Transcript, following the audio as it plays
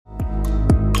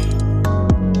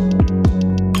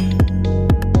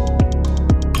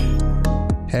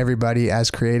Everybody,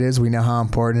 as creatives, we know how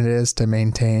important it is to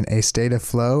maintain a state of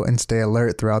flow and stay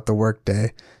alert throughout the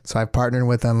workday. So I've partnered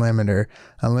with Unlimiter.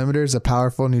 Unlimiter is a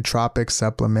powerful nootropic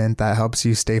supplement that helps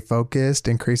you stay focused,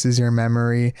 increases your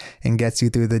memory, and gets you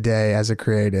through the day as a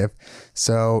creative.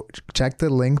 So check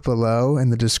the link below in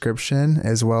the description,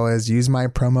 as well as use my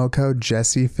promo code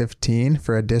Jesse15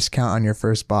 for a discount on your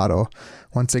first bottle.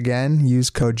 Once again,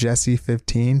 use code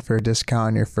Jesse15 for a discount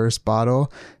on your first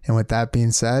bottle. And with that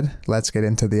being said, let's get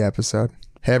into the episode.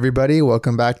 Hey everybody,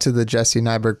 welcome back to the Jesse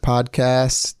Nyberg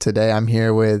podcast. Today I'm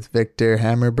here with Victor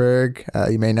Hammerberg.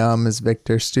 You may know him as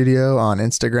Victor Studio on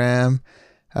Instagram.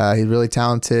 He's a really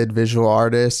talented visual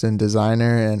artist and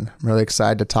designer, and I'm really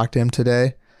excited to talk to him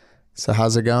today. So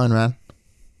how's it going, man?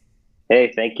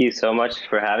 Hey, thank you so much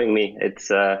for having me.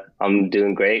 I'm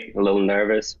doing great, a little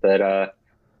nervous, but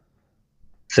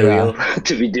surreal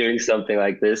to be doing something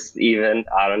like this even.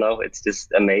 I don't know, it's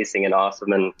just amazing and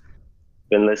awesome, and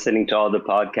been listening to all the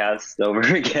podcasts over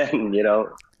again,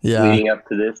 leading up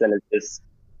to this, and it's just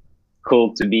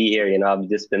cool to be here. I've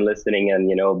just been listening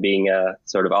and, being a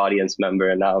sort of audience member,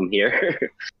 and now I'm here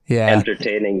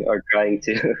entertaining or trying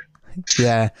to.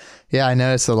 Yeah, I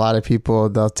noticed a lot of people,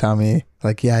 they'll tell me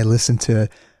like, I listened to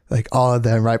like all of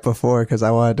them right before because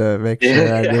I wanted to make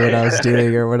sure I knew what I was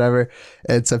doing or whatever.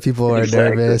 And some people are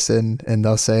nervous and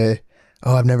they'll say,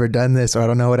 oh, I've never done this, or I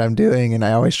don't know what I'm doing. And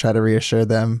I always try to reassure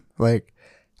them, like,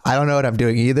 I don't know what I'm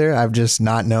doing either. I've just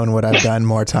not known what I've done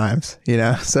more times,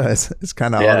 so it's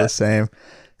kind of all the same.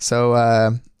 So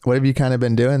what have you kind of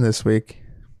been doing this week?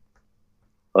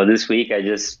 Well, this week I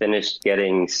just finished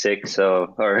getting sick,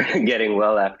 or getting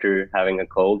well after having a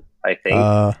cold, I think.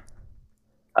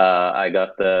 I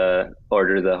got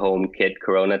order the home kit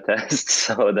corona test.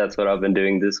 So that's what I've been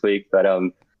doing this week. But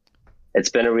it's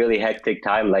been a really hectic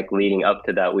time, like leading up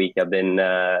to that week.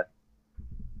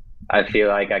 I feel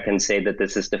like I can say that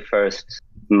this is the first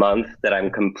month that I'm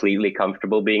completely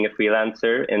comfortable being a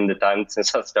freelancer in the time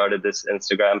since I started this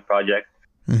Instagram project,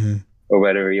 or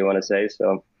whatever you want to say.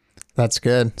 So that's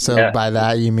good. So by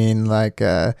that, you mean like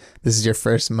this is your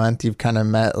first month you've kind of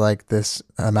met like this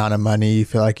amount of money you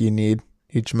feel like you need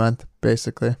each month,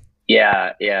 basically?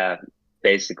 Yeah.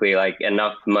 Basically like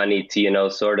enough money to,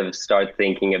 sort of start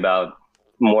thinking about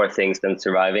more things than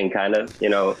surviving, kind of,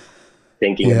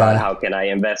 thinking about how can I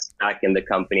invest back in the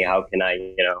company? How can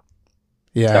I,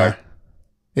 start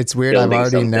It's weird. I've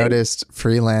already noticed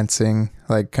freelancing,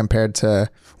 like compared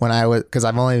to when because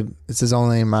this is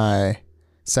only my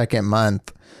second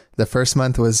month. The first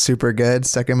month was super good.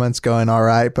 Second month's going all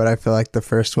right. But I feel like the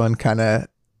first one kind of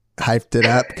hyped it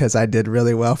up because I did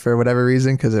really well for whatever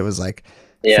reason, because it was like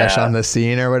fresh on the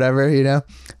scene or whatever,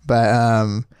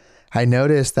 But I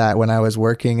noticed that when I was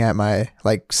working at my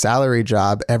like salary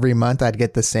job, every month I'd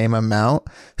get the same amount.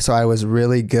 So I was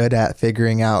really good at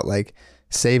figuring out like,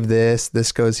 save this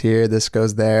goes here, this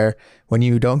goes there. When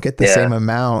you don't get the same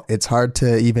amount, it's hard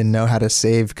to even know how to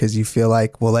save because you feel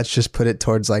like, well, let's just put it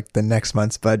towards like the next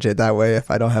month's budget. That way,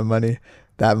 if I don't have money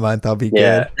that month, I'll be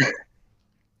good.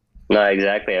 No,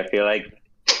 exactly. I feel like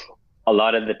a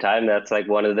lot of the time that's like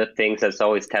one of the things that's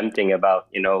always tempting about,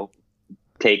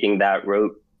 taking that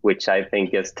route, which I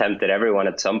think has tempted everyone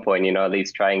at some point, at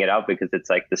least trying it out, because it's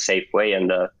like the safe way.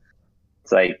 And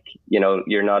it's like,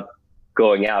 you're not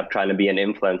going out trying to be an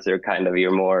influencer, kind of, you're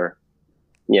more,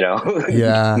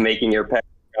 making your parents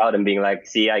proud and being like,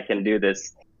 see, I can do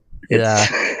this.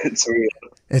 It's real.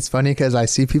 It's funny because I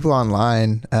see people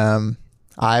online.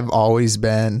 I've always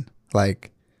been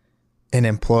like an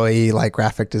employee, like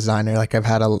graphic designer. Like I've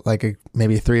had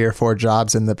maybe 3 or 4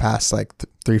 jobs in the past, like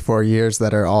 3-4 years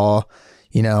that are all,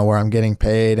 where I'm getting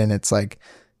paid, and it's like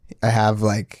I have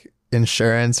like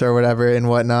insurance or whatever and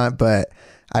whatnot. But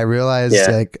I realized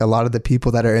like a lot of the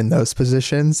people that are in those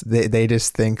positions, they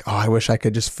just think, oh, I wish I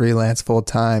could just freelance full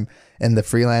time. And the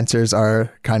freelancers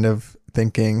are kind of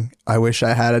thinking, I wish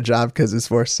I had a job because it's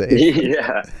more safe.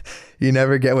 You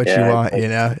never get what you want,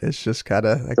 It's just kind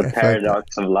of like a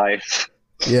paradox of life.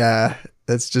 Yeah.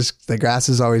 It's just the grass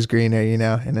is always greener,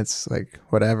 and it's like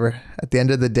whatever. At the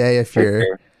end of the day, if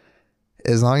you're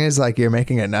as long as like you're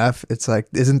making enough, it's like,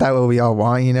 isn't that what we all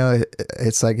want?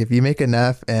 It's like if you make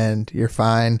enough and you're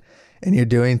fine and you're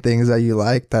doing things that you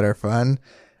like that are fun,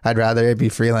 I'd rather it be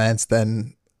freelance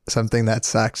than something that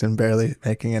sucks and barely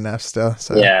making enough still.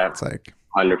 So it's like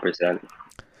 100%.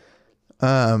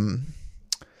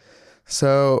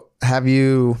 So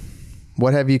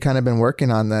what have you kind of been working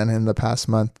on then in the past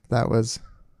month that was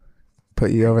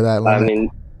put you over that limit? I mean,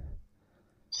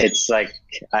 it's like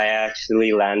I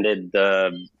actually landed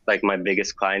my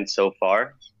biggest client so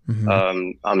far.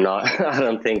 I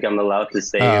don't think I'm allowed to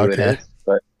say who it is,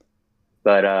 but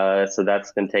But so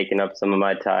that's been taking up some of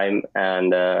my time,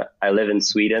 and I live in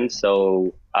Sweden,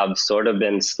 so I've sort of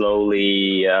been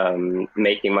slowly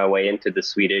making my way into the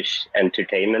Swedish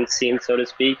entertainment scene, so to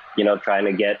speak. You know, trying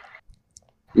to get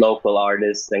local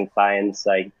artists and clients,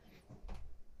 like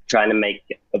trying to make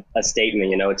a statement.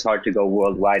 You know, it's hard to go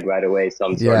worldwide right away, so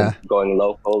I'm sort Yeah. of going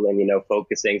local and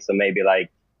focusing. So maybe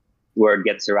like word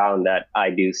gets around that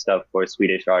I do stuff for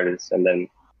Swedish artists, and then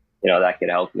that could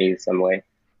help me in some way.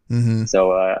 Mm-hmm.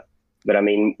 So, but I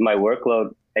mean, my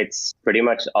workload, it's pretty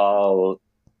much all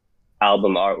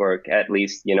album artwork, at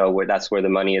least, where that's where the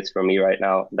money is for me right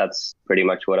now. That's pretty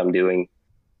much what I'm doing.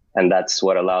 And that's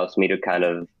what allows me to kind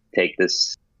of take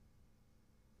this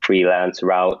freelance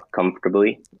route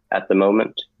comfortably at the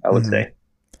moment, I would Mm-hmm. say.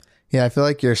 Yeah, I feel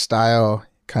like your style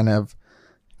kind of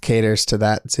caters to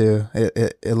that too.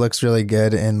 It looks really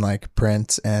good in like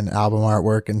print and album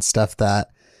artwork and stuff that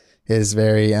is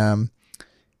very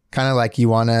kind of like you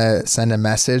want to send a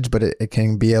message, but it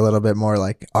can be a little bit more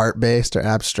like art based or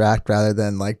abstract rather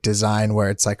than like design where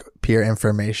it's like pure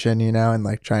information, and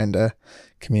like trying to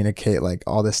communicate like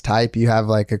all this type. You have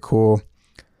like a cool,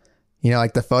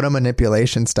 like the photo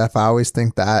manipulation stuff. I always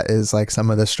think that is like some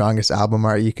of the strongest album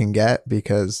art you can get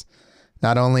because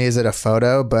not only is it a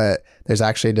photo, but there's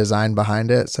actually design behind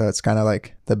it. So it's kind of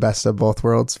like the best of both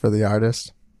worlds for the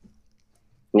artist.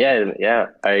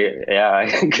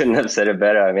 I couldn't have said it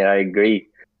better. I mean, I agree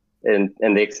in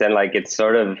the extent like it's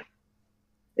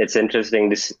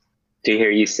interesting to hear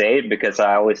you say it because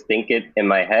I always think it in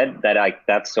my head that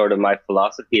that's sort of my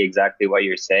philosophy, exactly what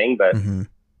you're saying. But Mm-hmm.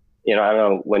 I don't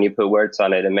know, when you put words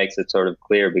on it, it makes it sort of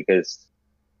clear because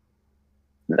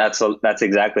that's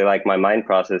exactly like my mind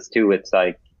process too. It's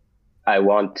like I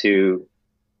want to,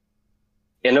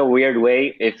 in a weird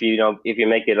way, if you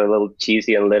make it a little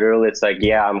cheesy and literal, it's like,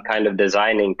 yeah, I'm kind of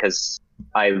designing because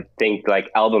I think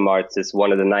like album arts is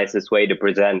one of the nicest way to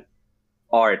present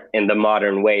art in the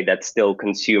modern way that's still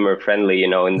consumer friendly,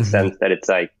 in the Mm-hmm. sense that it's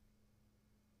like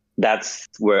that's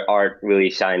where art really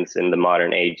shines in the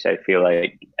modern age, I feel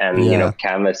like. And Yeah.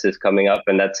 Canvas is coming up,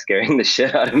 and that's scaring the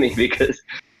shit out of me because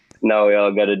now we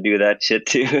all got to do that shit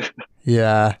too.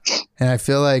 Yeah. And I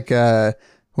feel like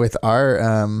with art,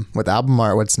 with album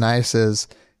art, what's nice is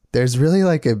there's really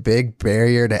like a big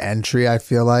barrier to entry, I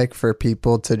feel like, for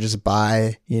people to just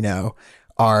buy,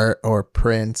 art or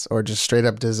prints or just straight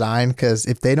up design. Cause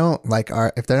if they don't like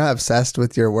art, if they're not obsessed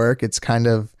with your work, it's kind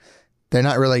of, they're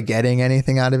not really getting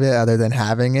anything out of it other than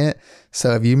having it.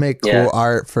 So if you make cool Yeah.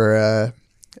 art for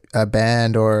a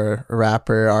band or a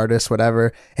rapper, artist,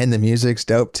 whatever, and the music's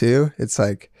dope too, it's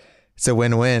like, it's a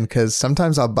win-win because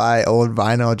sometimes I'll buy old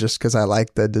vinyl just because I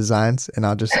like the designs and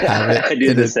I'll just have it. I do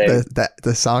And the same.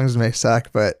 the songs may suck,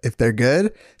 but if they're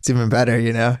good, it's even better,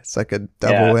 It's like a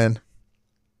double Yeah. win.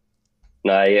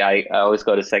 No, I always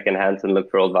go to second hands and look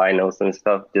for old vinyls and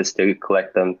stuff just to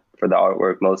collect them for the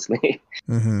artwork mostly.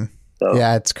 Hmm. So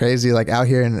Yeah, it's crazy. Like out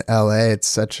here in LA, it's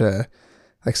such a,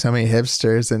 like so many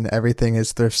hipsters and everything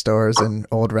is thrift stores and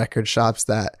old record shops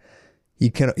that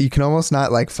you can almost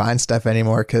not like find stuff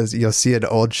anymore because you'll see an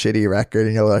old shitty record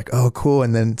and you're like, oh cool,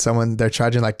 and then they're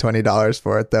charging like $20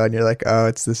 for it though, and you're like,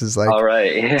 oh, this is like all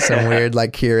right. some weird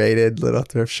like curated little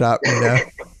thrift shop,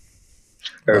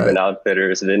 Urban But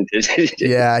Outfitters vintage.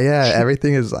 yeah,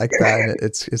 everything is like that, and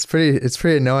it's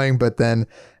pretty annoying. But then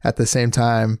at the same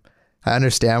time, I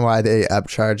understand why they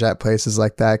upcharge at places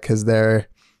like that because they're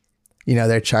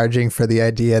charging for the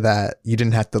idea that you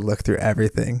didn't have to look through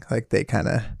everything. Like they kind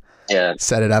of Yeah.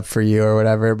 set it up for you or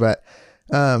whatever. But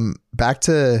back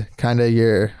to kind of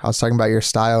I was talking about your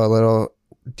style a little.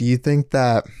 Do you think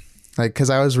that, like, because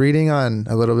I was reading on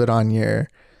a little bit on your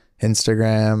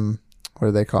Instagram, what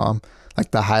do they call them?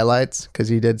 Like the highlights,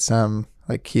 because you did some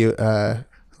like cute,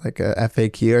 like a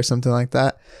FAQ or something like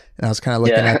that. And I was kind of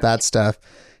looking Yeah. at that stuff.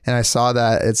 And I saw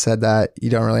that it said that you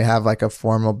don't really have like a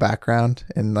formal background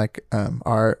in like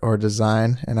art or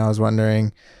design. And I was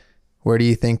wondering, where do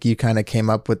you think you kind of came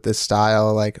up with this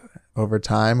style, like over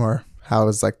time, or how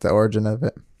was like the origin of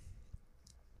it?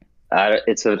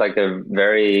 It's like a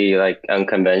very like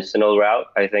unconventional route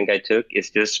I think I took. It's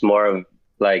just more of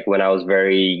like when I was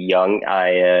very young,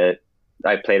 I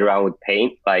played around with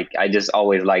paint. Like I just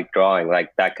always liked drawing,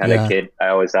 like that kind of Yeah. kid. I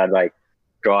always had like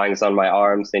drawings on my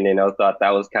arms and thought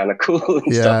that was kind of cool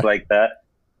and stuff Yeah. like that.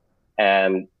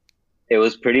 And it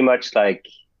was pretty much like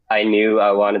I knew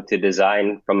I wanted to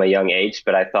design from a young age,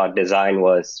 but I thought design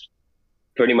was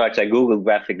pretty much, I Googled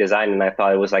graphic design and I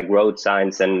thought it was like road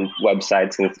signs and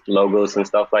websites and logos and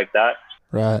stuff like that.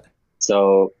 Right.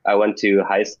 So I went to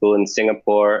high school in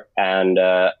Singapore, and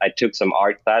I took some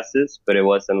art classes, but it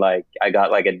wasn't like I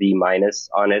got like a D minus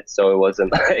on it. So it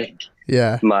wasn't like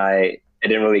Yeah. it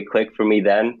didn't really click for me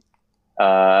then.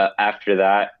 After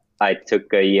that, I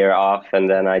took a year off, and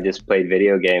then I just played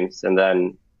video games. And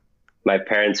then my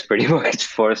parents pretty much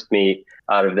forced me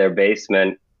out of their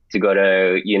basement to go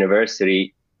to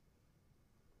university.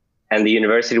 And the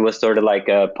university was sort of like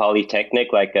a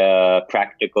polytechnic, like a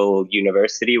practical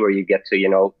university where you get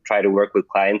to, try to work with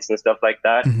clients and stuff like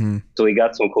that. Mm-hmm. So we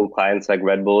got some cool clients like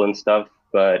Red Bull and stuff,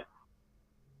 but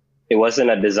it wasn't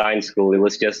a design school. It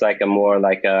was just like a more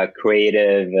like a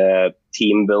creative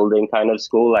team building kind of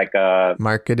school, like a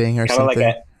marketing or kind of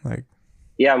something.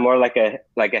 Yeah, more like a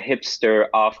hipster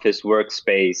office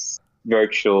workspace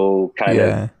virtual kind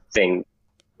of thing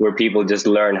where people just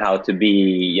learn how to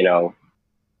be,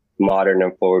 modern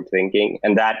and forward thinking.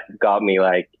 And that got me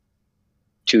like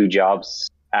 2 jobs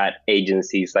at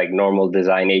agencies, like normal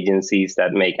design agencies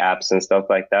that make apps and stuff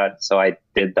like that. So I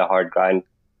did the hard grind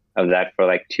of that for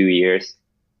like 2 years.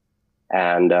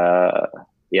 And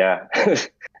yeah,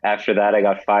 after that, I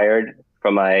got fired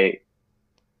from my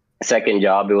second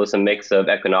job. It was a mix of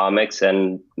economics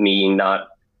and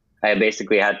I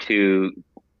basically had to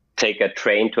take a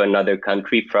train to another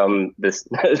country from this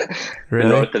Really? the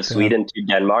north of Sweden to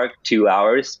Denmark, 2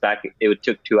 hours back. It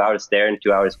took 2 hours there and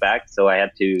 2 hours back. So I had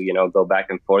to, go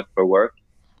back and forth for work.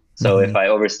 So if I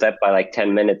overstepped by like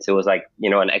 10 minutes, it was like,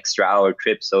 an extra hour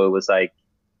trip. So it was like,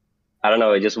 I don't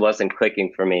know, it just wasn't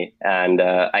clicking for me. And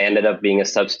I ended up being a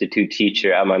substitute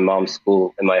teacher at my mom's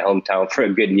school in my hometown for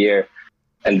a good year.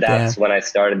 And that's when I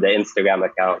started the Instagram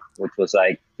account, which was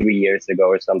like 3 years ago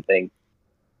or something.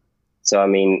 So, I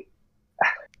mean,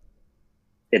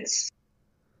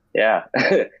 yeah,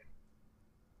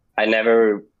 I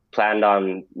never planned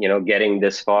on, getting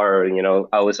this far.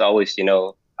 I was always,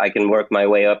 I can work my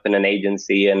way up in an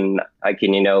agency and I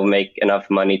can, make enough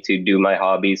money to do my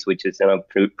hobbies, which is,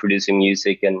 producing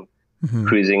music and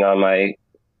cruising on my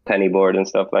penny board and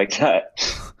stuff like that.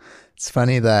 It's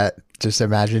funny that just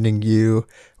imagining you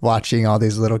watching all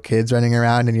these little kids running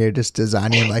around and you're just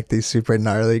designing like these super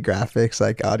gnarly graphics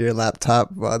like on your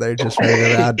laptop while they're just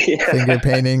running around finger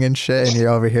painting and shit, and you're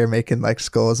over here making like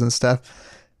skulls and stuff.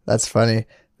 That's funny.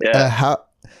 Yeah.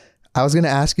 I was gonna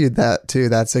ask you that too.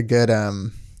 That's a good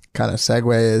kind of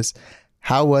segue. Is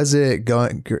how was it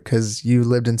going? Because you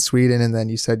lived in Sweden and then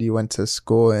you said you went to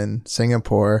school in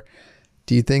Singapore.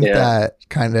 Do you think that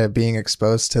kind of being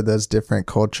exposed to those different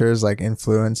cultures like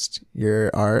influenced your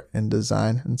art and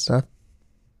design and stuff?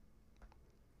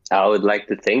 I would like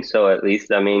to think so, at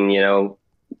least. I mean,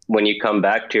 when you come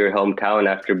back to your hometown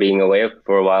after being away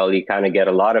for a while, you kind of get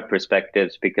a lot of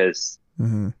perspectives because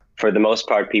for the most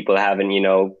part, people haven't,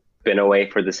 been away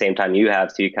for the same time you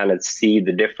have. So you kind of see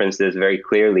the differences very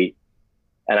clearly.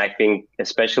 And I think,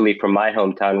 especially from my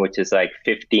hometown, which is like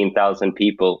 15,000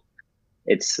 people,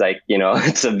 it's like,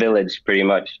 it's a village pretty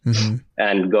much.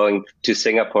 And going to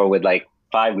Singapore with like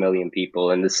 5 million people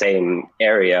in the same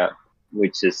area,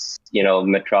 which is,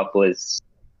 metropolis.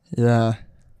 Yeah.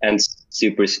 And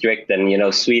super strict.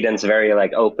 And, Sweden's very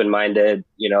like open-minded,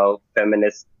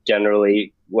 feminist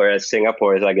generally, whereas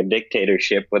Singapore is like a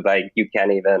dictatorship with like,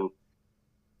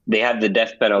 they have the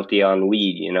death penalty on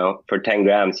weed, for 10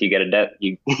 grams, you get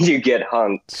you get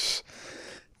hung.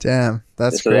 Damn,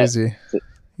 that's crazy.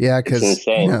 Yeah, because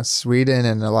Sweden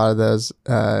and a lot of those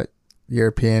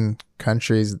European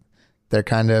countries, they're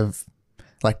kind of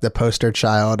like the poster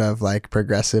child of like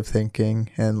progressive thinking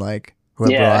and like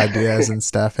liberal ideas and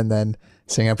stuff. And then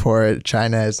Singapore,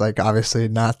 China is like obviously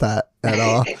not that at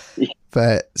all.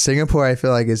 But Singapore, I feel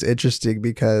like is interesting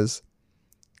because,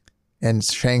 and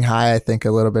Shanghai, I think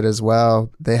a little bit as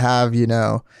well. They have,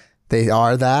 they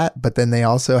are that, but then they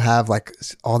also have like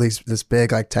all this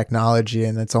big like technology,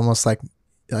 and it's almost like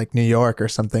New York or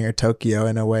something, or Tokyo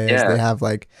in a way. As they have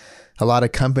like a lot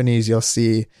of companies. You'll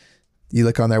see, you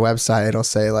look on their website, it'll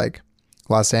say like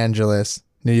Los Angeles,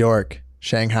 New York,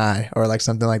 Shanghai, or like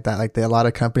something like that. Like a lot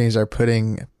of companies are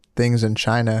putting things in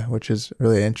China, which is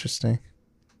really interesting.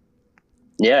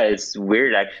 Yeah, it's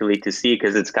weird actually to see,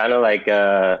 because it's kind of like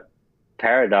a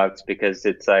paradox, because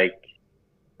it's like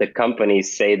the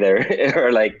companies say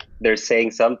they're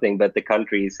saying something, but the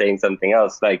country is saying something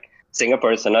else. Like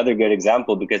Singapore is another good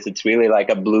example because it's really like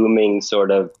a blooming sort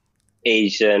of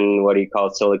Asian, what do you call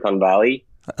it, Silicon Valley.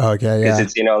 Okay, because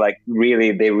it's, like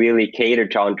they really cater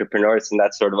to entrepreneurs and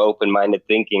that sort of open-minded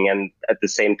thinking, and at the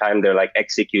same time they're like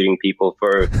executing people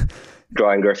for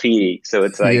drawing graffiti. So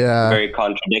it's like very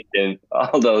contradictory,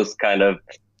 all those kind of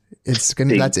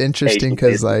that's interesting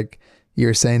because like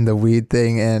you're saying the weed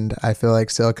thing, and I feel like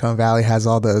Silicon Valley has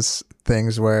all those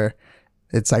things where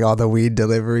it's like all the weed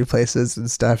delivery places and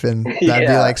stuff, and that'd be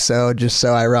Yeah. like so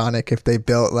ironic if they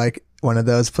built like one of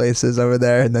those places over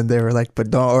there, and then they were like,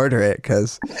 but don't order it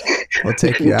because we'll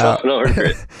take you out. Don't order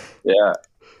it. Yeah.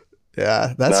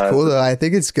 Yeah, that's No, cool though. I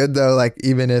think it's good though, like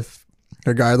even if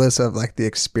regardless of like the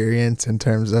experience in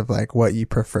terms of like what you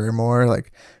prefer more,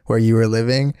 like where you were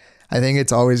living, I think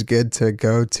it's always good to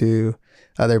go to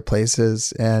other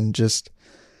places and just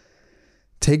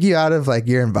take you out of like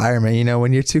your environment. You know,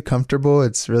 when you're too comfortable,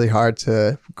 it's really hard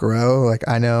to grow. Like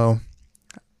I know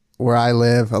where I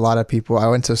live, a lot of people, I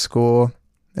went to school,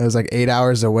 it was like 8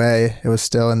 hours away. It was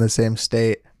still in the same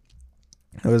state.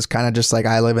 It was kind of just like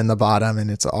I live in the bottom and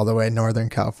it's all the way in Northern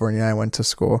California. I went to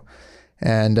school.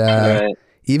 And right.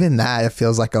 even that, it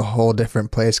feels like a whole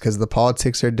different place because the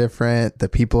politics are different. The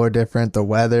people are different. The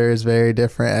weather is very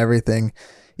different. Everything,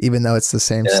 even though it's the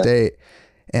same state.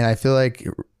 And I feel like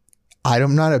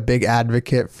I'm not a big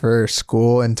advocate for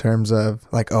school in terms of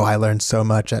like, oh, I learned so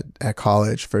much at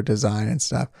college for design and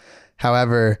stuff.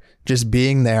 However, just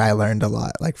being there, I learned a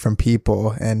lot, like from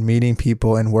people and meeting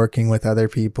people and working with other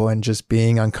people and just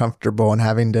being uncomfortable and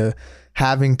having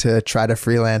to try to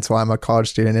freelance while I'm a college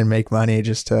student and make money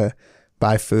just to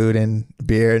buy food and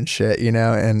beer and shit, you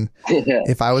know? And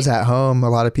if I was at home,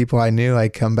 a lot of people I knew,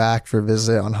 I'd come back for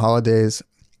visit on holidays,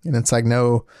 and it's like,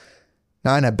 no,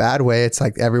 not in a bad way. It's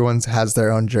like everyone's has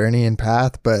their own journey and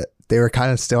path, but they were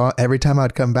kind of still, every time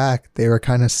I'd come back, they were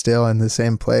kind of still in the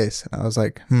same place. And I was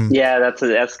like, Yeah,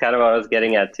 that's kind of what I was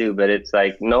getting at too. But it's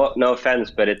like, no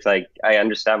offense, but it's like, I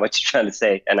understand what you're trying to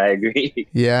say and I agree.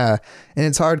 Yeah. And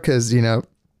it's hard because, you know,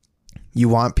 you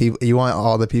want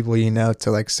all the people you know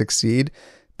to like succeed,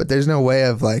 but there's no way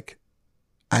of like,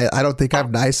 I don't think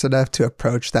I'm nice enough to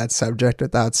approach that subject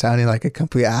without sounding like a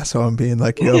complete asshole and being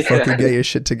like, yo, fucking get your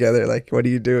shit together. Like, what are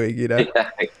you doing? You know,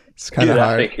 it's kind of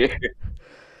hard.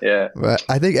 Yeah. But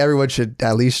I think everyone should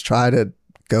at least try to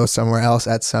go somewhere else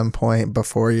at some point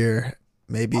before you're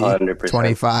maybe 100%.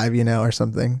 25, you know, or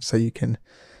something. So you can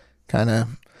kind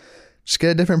of just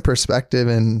get a different perspective.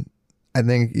 And I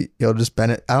think you'll just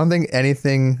benefit. I don't think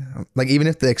anything, like even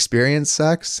if the experience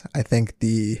sucks, I think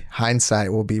the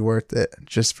hindsight will be worth it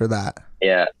just for that.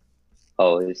 Yeah,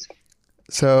 always.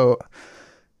 So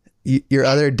your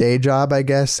other day job, I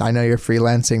guess, I know you're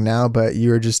freelancing now, but you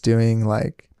were just doing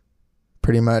like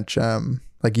pretty much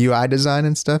like UI design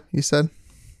and stuff, you said?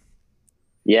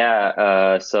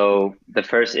 Yeah, so the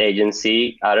first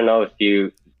agency, I don't know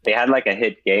if they had like a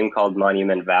hit game called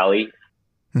Monument Valley,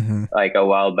 like a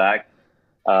while back.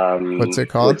 What's it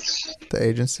called? The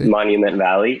agency? Monument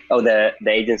Valley. Oh, the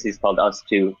agency is called Us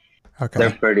Too. Okay.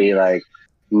 They're pretty like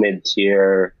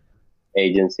mid-tier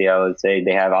agency, I would say.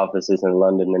 They have offices in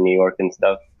London and New York and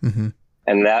stuff.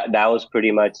 And that was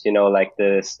pretty much, you know, like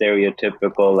the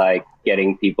stereotypical, like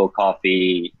getting people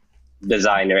coffee,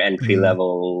 designer, entry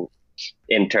level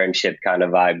internship kind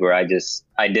of vibe where I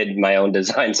did my own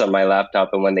designs on my laptop.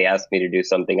 And when they asked me to do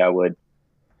something, I would.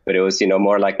 But it was, you know,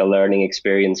 more like a learning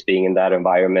experience being in that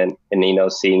environment and, you know,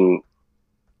 seeing,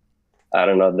 I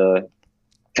don't know, the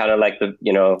kind of like the,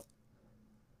 you know,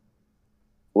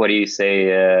 what do you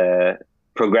say,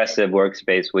 progressive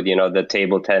workspace with, you know, the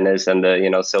table tennis and the,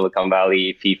 you know, Silicon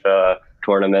Valley FIFA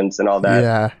tournaments and all that.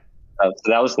 Yeah.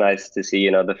 So that was nice to see, you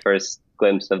know, the first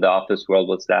glimpse of the office world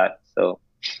was that. So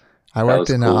I worked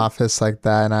in an office like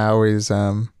that, and I always,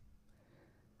 I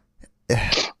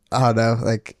don't know,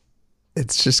 like,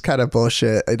 it's just kind of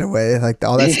bullshit in a way. Like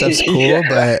all that stuff's cool,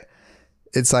 but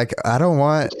it's like, I don't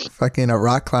want fucking a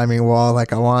rock climbing wall.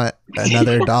 Like I want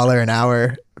another $1 an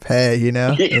hour pay, you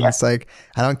know? And it's like,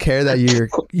 I don't care that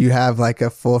you have like a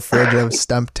full fridge of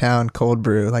Stumptown cold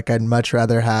brew. Like I'd much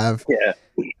rather have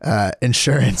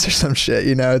insurance or some shit,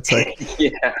 you know? It's like,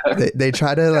 they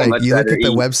try to like, you look at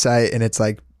the website and it's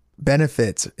like,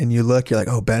 benefits, and you're like,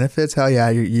 oh, benefits, hell yeah.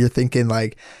 You're thinking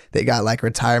like they got like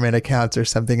retirement accounts or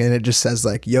something, and it just says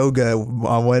like yoga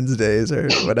on Wednesdays or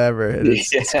whatever. And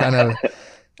it's kind of,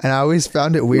 and I always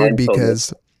found it weird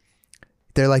because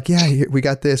they're like, yeah, we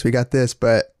got this,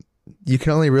 but you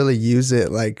can only really use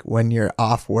it like when you're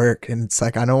off work, and it's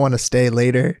like, I don't want to stay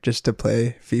later just to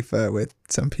play FIFA with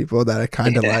some people that I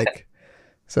kind of like.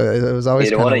 So it was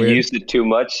always. You don't want to use it too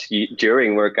much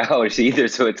during work hours either.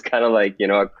 So it's kind of like, you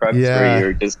know, a crux where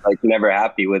you're just like never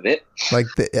happy with it. Like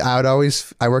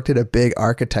I worked at a big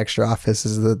architecture office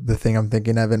is the thing I'm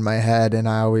thinking of in my head. And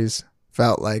I always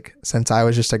felt like, since I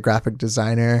was just a graphic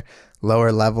designer,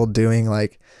 lower level doing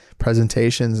like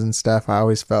presentations and stuff, I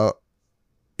always felt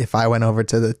if I went over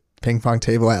to the ping pong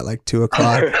table at like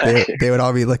 2:00, they would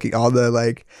all be looking, all the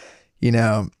like, you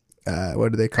know,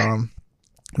 what do they call them?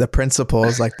 the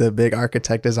principals, like the big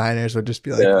architect designers, would just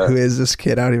be like, Yeah. who is this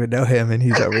kid? I don't even know him. And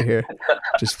he's over here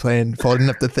just playing, folding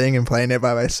up the thing and playing it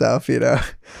by myself, you know?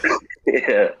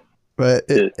 Yeah. But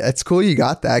it's cool you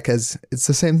got that, because it's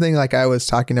the same thing like I was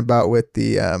talking about with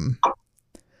the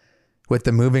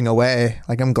moving away.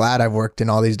 Like, I'm glad I've worked in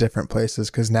all these different places,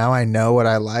 because now I know what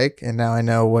I like, and now I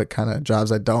know what kind of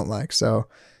jobs I don't like. So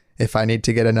if I need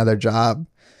to get another job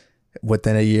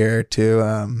within a year or two,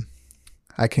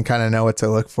 I can kind of know what to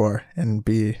look for and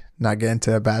not get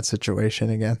into a bad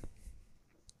situation again.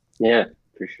 Yeah,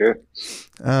 for sure.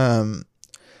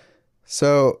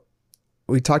 So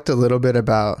we talked a little bit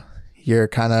about your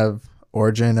kind of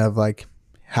origin of like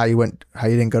how you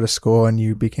didn't go to school and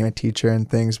you became a teacher and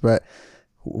things, but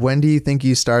when do you think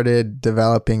you started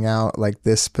developing out like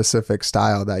this specific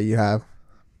style that you have,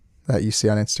 that you see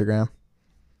on Instagram?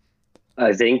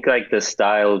 I think like the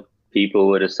style people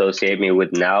would associate me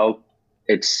with now,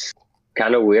 it's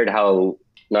kind of weird how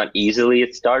not easily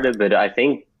it started, but I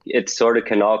think it sort of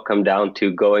can all come down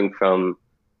to going from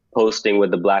posting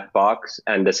with the black box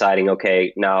and deciding,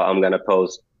 okay, now I'm going to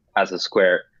post as a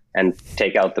square and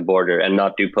take out the border and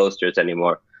not do posters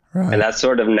anymore. Right. And that's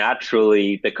sort of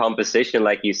naturally the composition,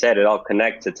 like you said, it all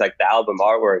connects. It's like the album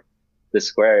artwork, the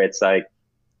square. It's like,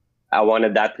 I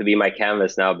wanted that to be my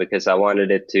canvas now, because I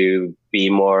wanted it to be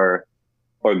more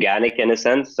organic in a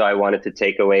sense. So I wanted to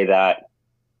take away that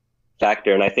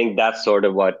factor. And I think that's sort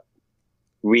of what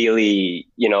really,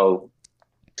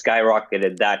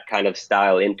 skyrocketed that kind of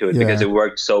style into it, because it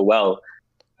worked so well.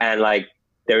 And like,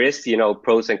 there is,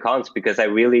 pros and cons, because I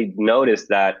really noticed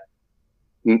that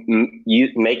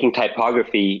making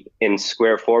typography in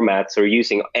square formats or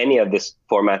using any of this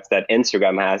formats that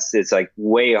Instagram has, it's like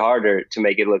way harder to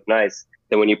make it look nice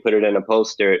than when you put it in a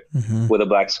poster with a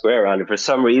black square on it for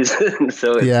some reason.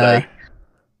 So it's like,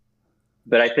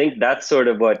 but I think that's sort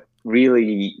of what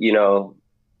really,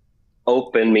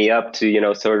 opened me up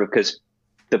to, sort of, because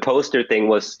the poster thing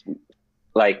was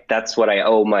like, that's what I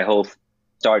owe my whole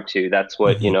start to. That's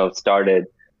what, started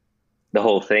the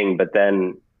whole thing. But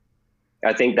then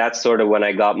I think that's sort of when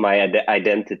I got my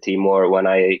identity more, when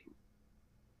I,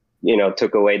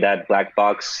 took away that black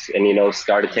box and,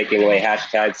 started taking away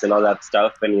hashtags and all that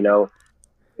stuff. And,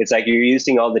 it's like you're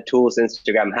using all the tools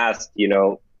Instagram has,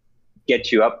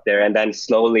 get you up there. And then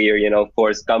slowly you're,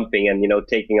 Forrest Gumping and,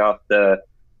 taking off the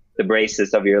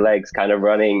braces of your legs, kind of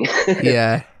running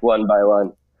one by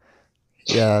one.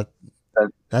 Yeah.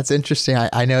 That's interesting.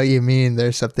 I know what you mean.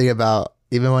 There's something about,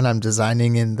 even when I'm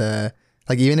designing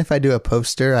even if I do a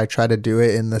poster, I try to do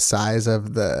it in the size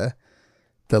of the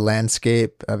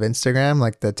landscape of Instagram,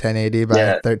 like the 1080 by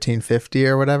 1350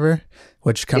 or whatever,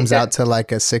 which comes out to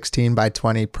like a 16 by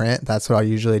 20 print. That's what I'll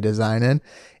usually design in.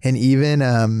 And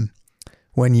even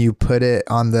when you put it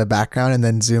on the background and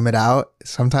then zoom it out,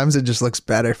 sometimes it just looks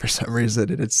better for some reason.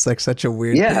 It's like such a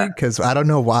weird thing, because I don't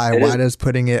know why. Why does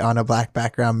putting it on a black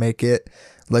background make it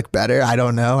look better? I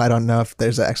don't know. I don't know if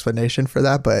there's an explanation for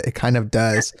that, but it kind of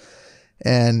does.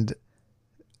 And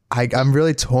I'm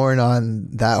really torn on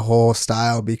that whole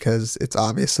style, because it's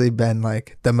obviously been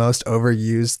like the most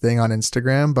overused thing on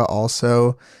Instagram, but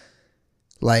also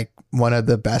like one of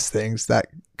the best things that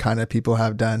kind of people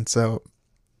have done. So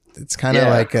it's kind of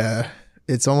like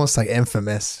it's almost like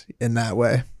infamous in that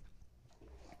way.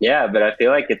 Yeah, but I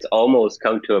feel like it's almost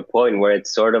come to a point where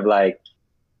it's sort of like,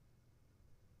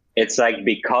 it's like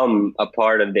become a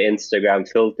part of the Instagram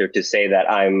filter to say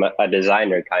that I'm a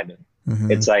designer, kind of.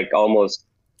 It's like almost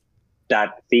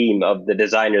that theme of the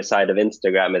designer side of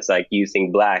Instagram is like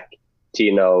using black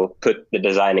to, put the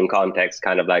design in context,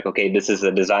 kind of like, okay, this is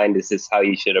a design, this is how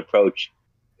you should approach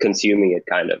consuming it,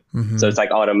 kind of. So it's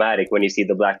like automatic when you see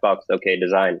the black box, okay,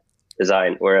 design.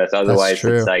 Whereas otherwise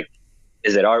it's like,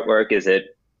 is it artwork? Is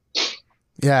it?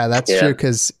 Yeah, that's true.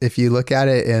 Because if you look at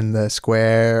it in the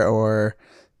square or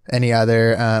any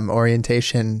other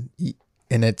orientation,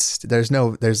 and it's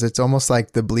almost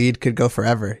like the bleed could go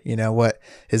forever. What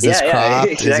is this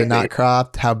cropped? Exactly. Is it not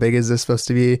cropped? How big is this supposed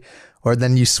to be? Or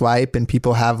then you swipe and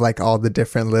people have like all the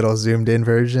different little zoomed in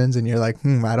versions, and you're like,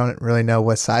 I don't really know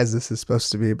what size this is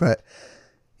supposed to be. But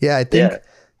yeah, I think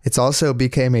it's also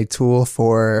became a tool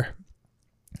for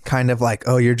kind of like,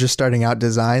 oh, you're just starting out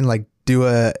design, like do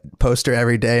a poster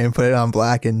every day and put it on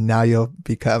black, and now you'll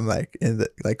become like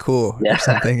cool or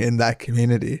something in that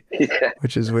community,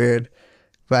 which is weird.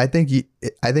 But I think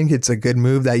it's a good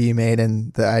move that you made,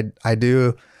 and that I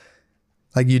do.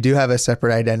 Like, you do have a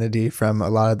separate identity from a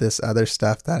lot of this other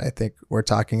stuff that I think we're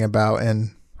talking about.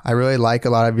 And I really like a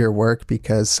lot of your work,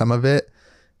 because some of it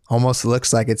almost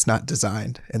looks like it's not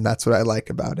designed. And that's what I like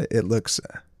about it. It looks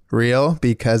real,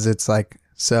 because it's like,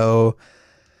 so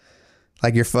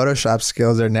like your Photoshop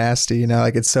skills are nasty, you know,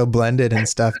 like it's so blended and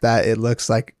stuff that it looks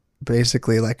like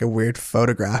basically like a weird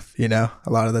photograph, you know,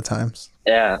 a lot of the times.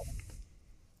 Yeah.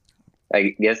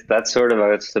 I guess that's sort of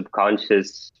a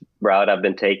subconscious route I've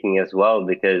been taking as well,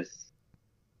 because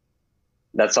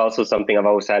that's also something I've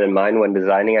always had in mind when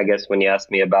designing. I guess when you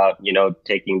asked me about, you know,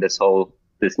 taking this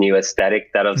new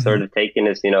aesthetic that I've sort of taken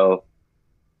is, you know,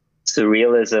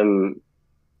 surrealism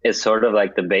is sort of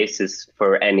like the basis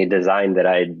for any design that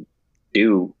I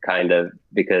do, kind of,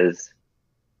 because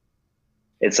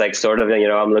it's like sort of, you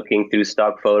know, I'm looking through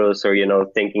stock photos or, you know,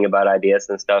 thinking about ideas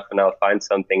and stuff, and I'll find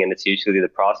something, and it's usually the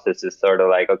process is sort of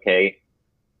like, okay,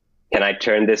 can I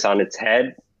turn this on its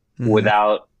head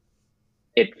without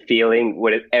it feeling,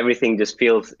 everything just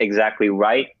feels exactly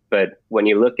right. But when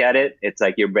you look at it, it's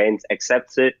like your brain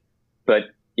accepts it, but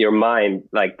your mind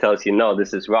like tells you, no,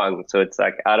 this is wrong. So it's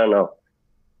like, I don't know.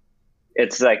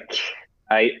 It's like,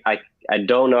 I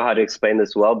don't know how to explain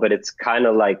this well, but it's kind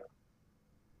of like,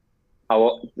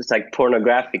 it's like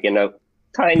pornographic in a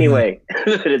tiny way.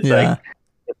 It's like,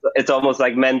 it's almost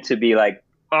like meant to be like,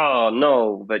 oh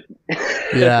no, but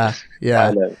yeah.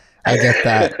 I get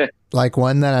that. Like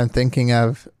one that I'm thinking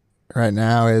of right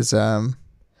now is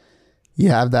you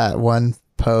have that one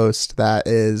post that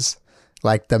is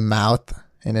like the mouth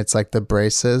and it's like the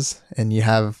braces, and you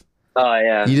have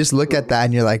you just look at that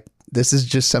and you're like, this is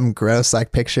just some gross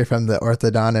like picture from the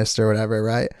orthodontist or whatever,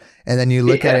 right? And then you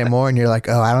look at it more and you're like,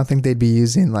 oh, I don't think they'd be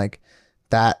using like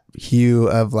that hue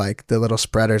of like the little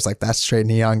spreaders, like that straight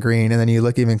neon green. And then you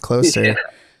look even closer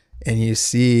and you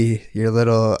see your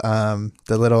little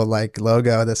the little like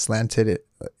logo, the slanted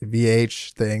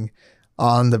VH thing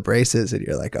on the braces, and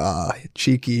you're like, oh,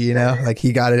 cheeky, you know, like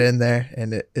he got it in there.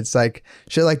 And it's like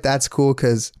shit like that's cool,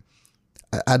 because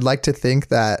I'd like to think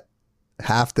that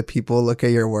half the people look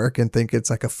at your work and think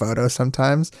it's like a photo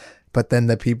sometimes, but then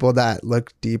the people that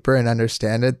look deeper and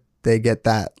understand it, they get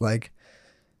that like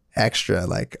extra,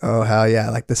 like, oh hell yeah,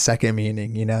 like the second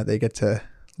meaning, you know, they get to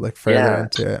look further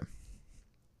into it.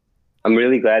 I'm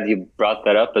really glad you brought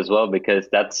that up as well, because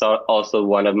that's also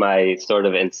one of my sort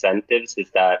of incentives, is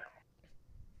that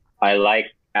I like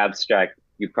abstract.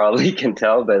 You probably can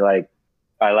tell, but like,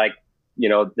 I like, you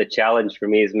know, the challenge for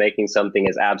me is making something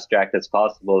as abstract as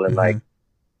possible. And like,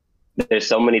 there's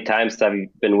so many times that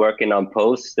I've been working on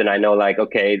posts and I know like,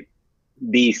 okay,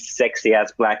 these sexy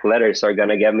ass black letters are going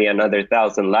to get me another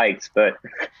 1,000 likes, but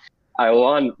I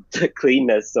want the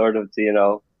cleanness sort of to, you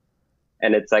know,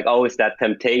 and it's like always that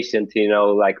temptation to, you know,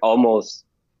 like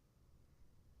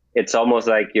it's almost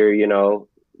like you're, you know,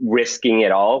 risking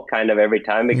it all kind of every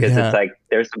time, because it's like,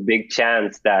 there's a big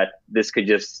chance that this could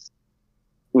just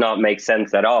not make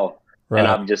sense at all. Right. And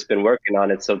I've just been working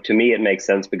on it. So to me, it makes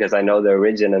sense because I know the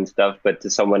origin and stuff, but to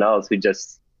someone else who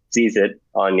just sees it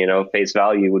on, you know, face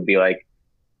value would be like,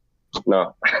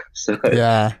 no. So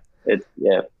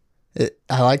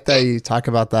I like that you talk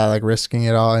about that, like risking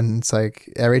it all. And it's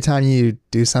like every time you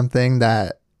do something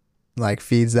that like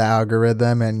feeds the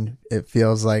algorithm and it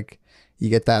feels like you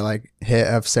get that like hit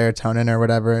of serotonin or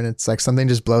whatever, and it's like something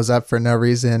just blows up for no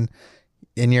reason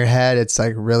in your head, it's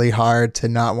like really hard to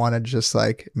not want to just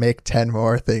like make 10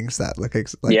 more things that look like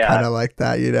kind of like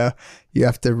that, you know. You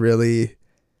have to really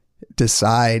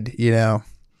decide, you know,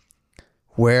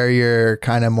 where your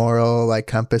kind of moral like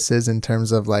compass is in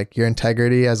terms of like your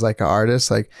integrity as like an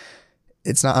artist. Like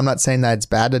it's not, I'm not saying that it's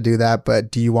bad to do that,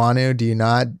 but do you want to, do you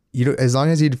not? You, as long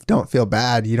as you don't feel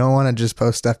bad, you don't want to just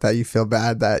post stuff that you feel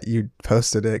bad that you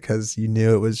posted it because you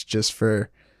knew it was just for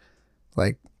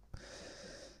like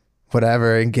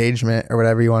whatever engagement or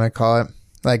whatever you want to call it.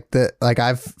 Like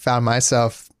I've found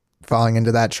myself falling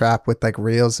into that trap with like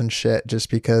reels and shit, just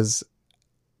because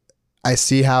I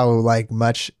see how like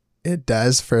much it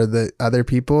does for the other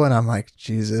people, and I'm like,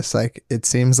 Jesus, like it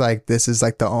seems like this is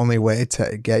like the only way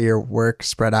to get your work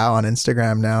spread out on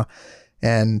Instagram now.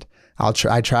 And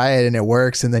I try it and it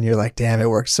works, and then you're like, damn, it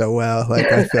works so well.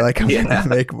 Like I feel like I'm gonna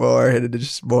make more, and it's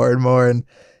just more and more, and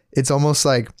it's almost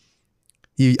like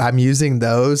I'm using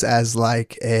those as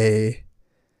like an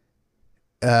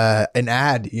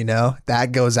ad, you know,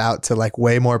 that goes out to like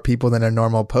way more people than a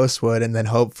normal post would, and then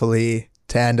hopefully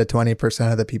 10 to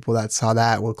 20% of the people that saw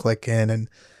that will click in and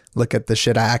look at the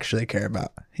shit I actually care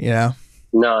about, you know?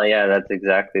 No, yeah, that's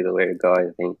exactly the way to go,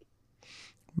 I think.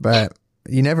 But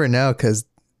you never know, because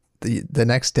the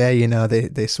next day, you know,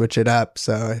 they switch it up.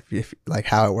 So if like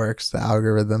how it works, the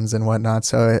algorithms and whatnot.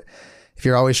 So if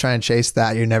you're always trying to chase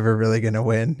that, you're never really going to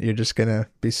win. You're just going to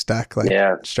be stuck like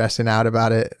stressing out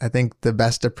about it. I think the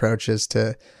best approach is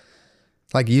to,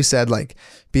 like you said, like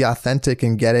be authentic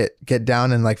and get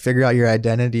down and like figure out your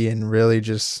identity and really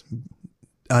just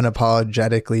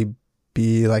unapologetically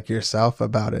be like yourself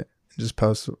about it. Just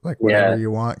post like whatever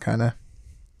you want, kind of.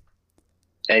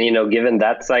 And, you know, given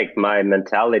that's like my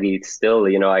mentality still,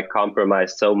 you know, I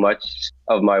compromise so much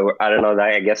of my work. I don't know,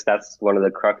 I guess that's one of the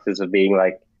cruxes of being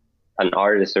like an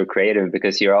artist or creative,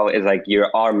 because you're always like, you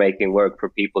are making work for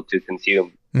people to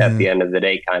consume at the end of the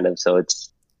day, kind of. So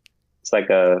it's like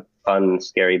a fun,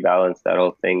 scary balance, that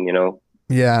whole thing, you know?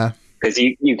 Yeah. Because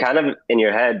you kind of in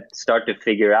your head start to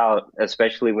figure out,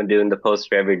 especially when doing the Post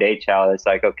for Everyday challenge, it's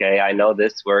like, okay, I know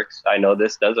this works. I know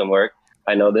this doesn't work.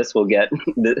 I know this will get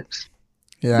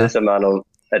this amount of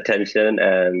attention.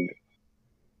 And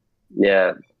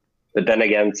yeah, but then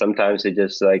again, sometimes it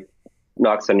just like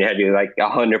knocks on your head. You're like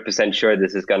 100% sure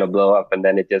this is going to blow up. And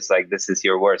then it just like, this is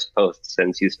your worst post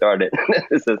since you started.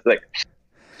 This is like,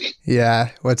 yeah.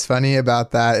 What's funny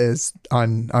about that is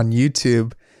on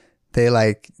YouTube, they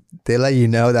let you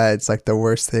know that it's like the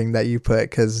worst thing that you put,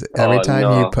 because every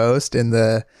time you post in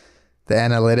the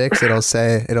analytics,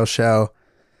 it'll show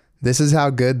this is how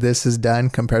good this is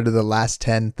done compared to the last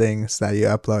 10 things that you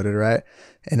uploaded, right?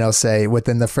 And it'll say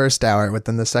within the first hour,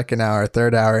 within the second hour,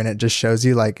 third hour, and it just shows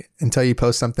you like until you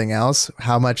post something else,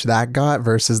 how much that got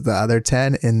versus the other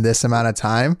 10 in this amount of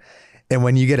time. And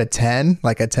when you get a 10,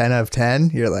 like a 10 of 10,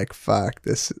 you're like, fuck,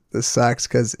 this sucks,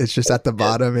 because it's just at the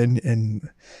bottom, and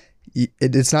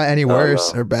it's not any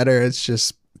worse or better. It's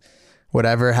just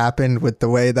whatever happened with the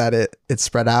way that it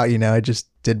spread out, you know, it just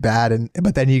did bad.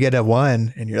 But then you get a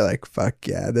 1 and you're like, fuck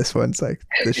yeah, this one's like,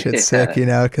 this shit's sick, you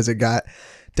know, because it got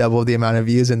double the amount of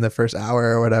views in the first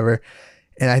hour or whatever.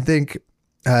 And I think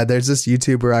there's this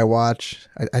YouTuber I watch.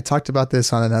 I talked about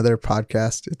this on another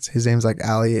podcast. His name's like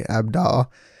Ali Abdaal.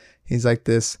 He's like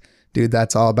this dude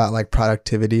that's all about like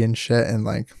productivity and shit. And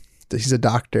like, he's a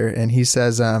doctor, and he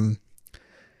says,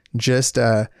 just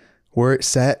set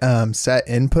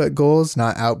input goals,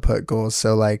 not output goals.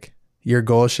 So like your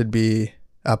goal should be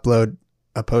upload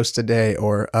a post a day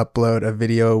or upload a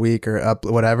video a week or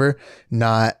upload whatever,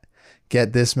 not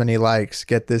get this many likes,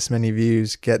 get this many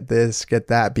views, get this, get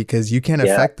that, because you can't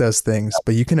affect those things,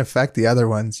 but you can affect the other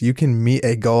ones. You can meet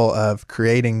a goal of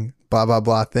creating blah, blah,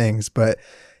 blah things, but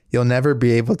you'll never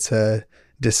be able to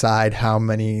decide how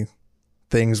many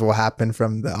things will happen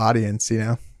from the audience, you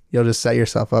know? You'll just set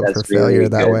yourself up for failure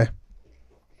that way.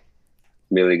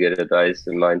 Really good advice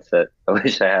and mindset. I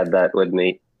wish I had that with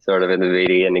me sort of in the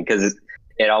beginning, because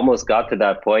it almost got to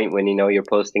that point when, you know, you're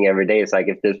posting every day. It's like,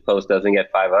 if this post doesn't get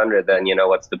 500, then, you know,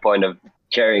 what's the point of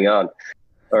carrying on?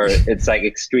 Or it's like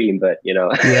extreme, but, you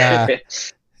know,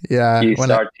 you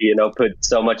start to, you know, put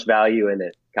so much value in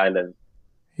it, kind of.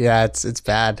 Yeah, it's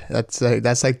bad. That's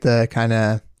like the kind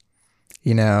of,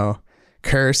 you know,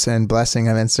 curse and blessing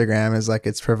of Instagram, is like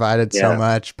it's provided so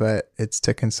much, but it's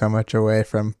taken so much away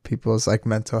from people's like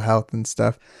mental health and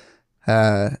stuff.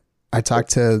 I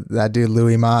talked to that dude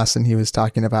Louis Moss, and he was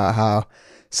talking about how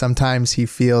sometimes he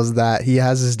feels that he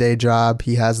has his day job,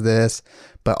 he has this,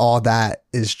 but all that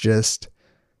is just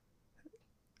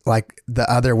like the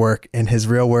other work, and his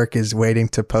real work is waiting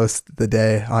to post the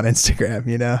day on Instagram,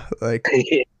 you know, like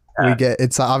we get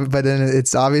but then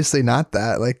it's obviously not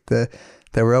that. Like the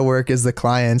real work is the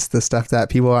clients, the stuff that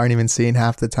people aren't even seeing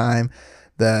half the time,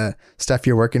 the stuff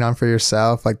you're working on for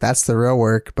yourself. Like that's the real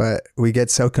work, but we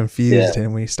get so confused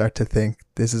and we start to think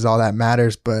this is all that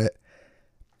matters. But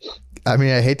I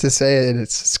mean, I hate to say it,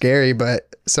 it's scary,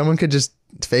 but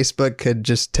Facebook could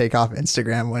just take off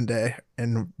Instagram one day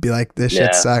and be like, this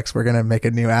shit sucks. We're going to make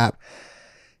a new app,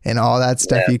 and all that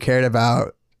stuff you cared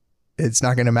about, it's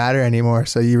not going to matter anymore.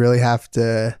 So you really have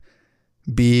to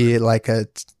be like a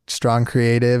strong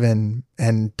creative and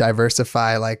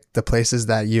diversify like the places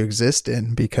that you exist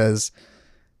in, because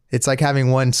it's like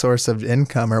having one source of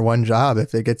income or one job.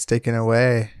 If it gets taken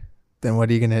away, then what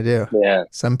are you going to do? Yeah.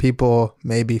 Some people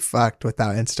may be fucked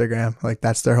without Instagram. Like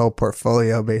that's their whole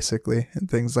portfolio basically, and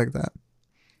things like that.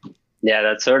 Yeah,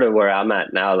 that's sort of where I'm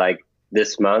at now. Like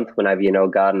this month when I've, you know,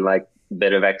 gotten like a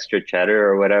bit of extra cheddar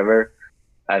or whatever,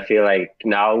 I feel like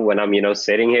now when I'm, you know,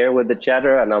 sitting here with the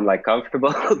cheddar and I'm like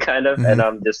comfortable kind of, and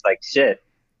I'm just like, shit,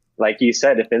 like you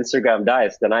said, if Instagram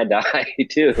dies, then I die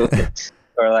too,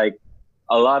 or like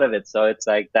a lot of it. So it's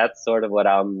like, that's sort of what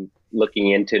I'm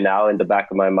looking into now in the back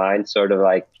of my mind, sort of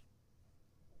like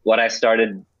what I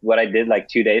did like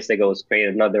 2 days ago was create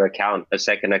another account, a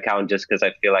second account, just because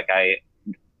I feel like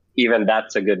even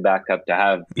that's a good backup to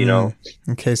have, you know,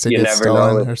 in case it gets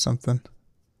stolen or something.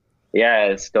 Yeah,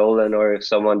 it's stolen, or if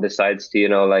someone decides to, you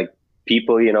know, like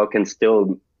people, you know, can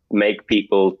still make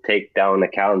people take down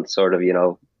accounts, sort of, you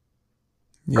know,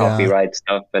 copyright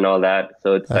stuff and all that.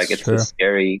 So it's like, it's a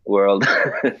scary world.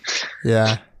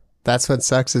 Yeah. That's what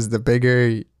sucks, is the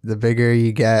bigger the bigger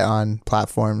you get on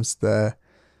platforms, the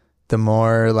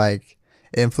more like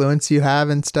influence you have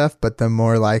and stuff, but the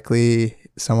more likely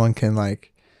someone can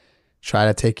like try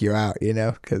to take you out, you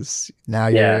know, because now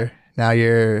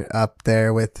you're up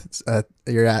there with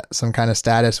you're at some kind of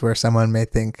status where someone may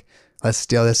think, let's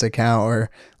steal this account, or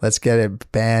let's get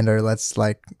it banned, or let's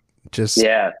like just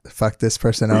fuck this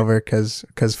person over because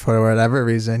for whatever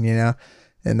reason, you know.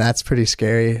 And that's pretty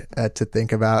scary to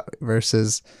think about,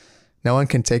 versus no one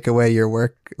can take away your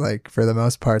work, like for the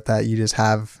most part, that you just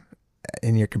have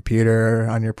in your computer or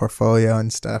on your portfolio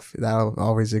and stuff. That'll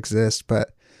always exist.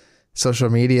 But social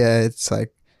media, it's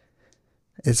like,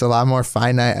 it's a lot more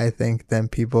finite, I think, than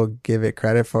people give it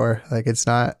credit for. Like, it's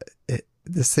not,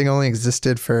 this thing only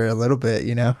existed for a little bit,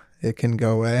 you know, it can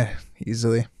go away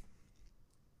easily.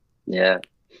 Yeah.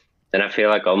 And I feel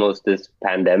like almost this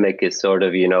pandemic is sort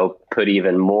of, you know, put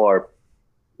even more,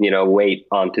 you know, weight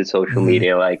onto social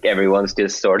media. Like everyone's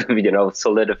just sort of, you know,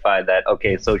 solidified that,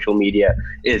 okay, social media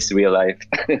is real life.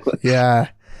 Yeah.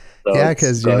 So yeah,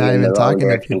 because you're not even talking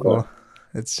to people.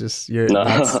 It's just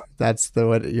that's the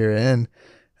what you're in.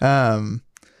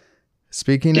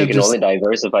 Speaking of, you can only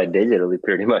diversify digitally,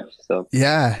 pretty much. So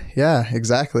yeah,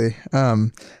 exactly. I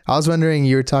was wondering,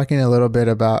 you were talking a little bit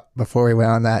about, before we went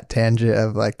on that tangent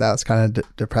of like, that was kind of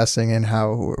depressing, and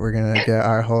how we're gonna get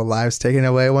our whole lives taken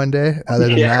away one day. Other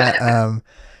than that,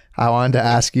 I wanted to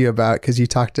ask you about, because you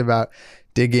talked about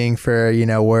digging for, you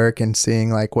know, work and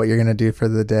seeing like what you're gonna do for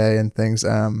the day and things.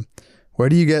 Where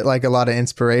do you get like a lot of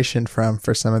inspiration from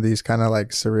for some of these kind of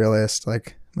like surrealist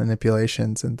like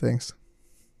manipulations and things?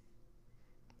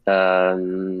 I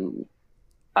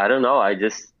don't know. I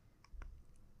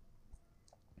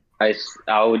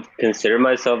would consider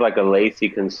myself like a lazy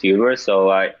consumer, so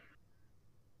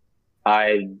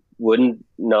I wouldn't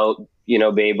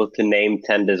be able to name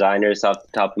 10 designers off the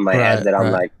top of my head that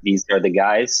I'm like, these are the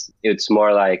guys. It's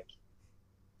more like,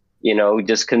 you know,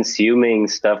 just consuming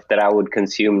stuff that I would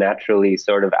consume naturally,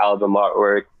 sort of album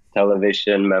artwork,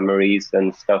 television memories,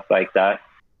 and stuff like that.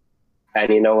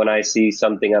 And, you know, when I see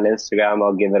something on Instagram,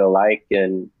 I'll give it a like.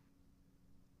 And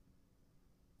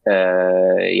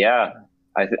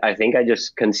I think I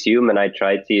just consume, and I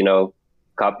try to, you know,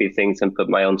 copy things and put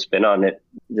my own spin on it,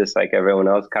 just like everyone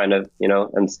else kind of, you know,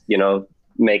 and, you know,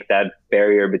 make that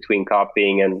barrier between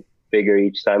copying and bigger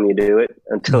each time you do it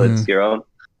until it's your own.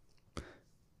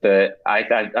 But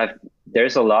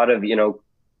there's a lot of, you know,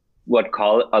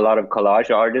 a lot of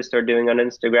collage artists are doing on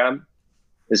Instagram.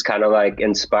 Is kind of like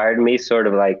inspired me, sort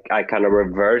of like I kind of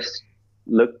reverse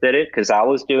looked at it because I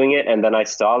was doing it, and then I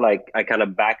saw, like, I kind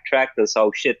of backtracked and saw,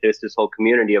 oh shit, there's this whole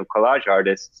community of collage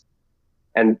artists,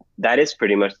 and that is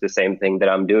pretty much the same thing that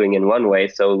I'm doing in one way.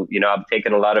 So, you know, I've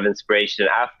taken a lot of inspiration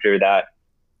after that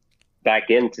back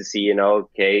in to see, you know,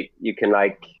 okay, you can,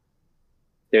 like,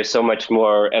 there's so much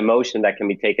more emotion that can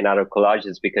be taken out of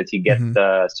collages because you get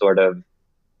the sort of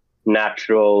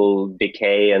natural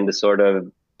decay and the sort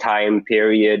of time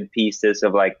period pieces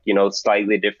of, like, you know,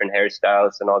 slightly different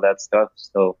hairstyles and all that stuff.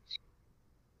 So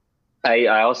I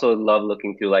also love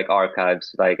looking through like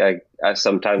archives. Like I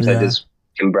sometimes I just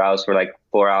can browse for like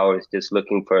 4 hours just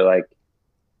looking for like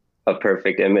a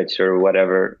perfect image or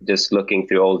whatever, just looking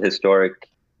through old historic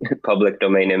public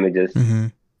domain images.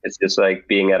 It's just like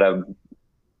being at a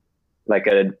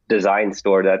design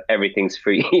store that everything's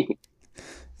free.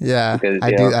 Yeah, because,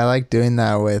 I like doing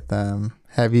that with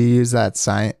have you used that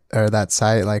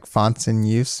site like Fonts in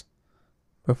Use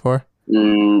before?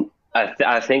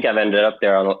 I think I've ended up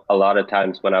there on a lot of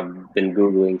times when I've been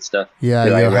Googling stuff. Yeah,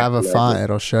 you'll have a font.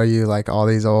 It'll show you like all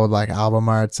these old like album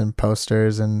arts and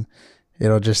posters, and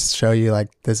it'll just show you like,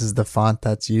 this is the font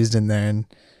that's used in there. And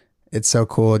it's so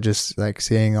cool just like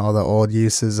seeing all the old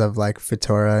uses of like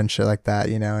Fedora and shit like that,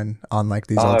 you know, and on like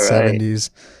these old 70s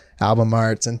album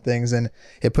arts and things. And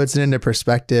it puts it into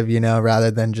perspective, you know,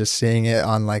 rather than just seeing it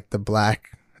on like the black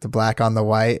on the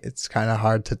white. It's kind of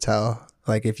hard to tell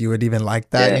like if you would even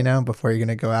like that, you know, before you're going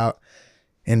to go out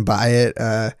and buy it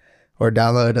or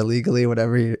download it illegally,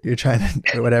 whatever you're trying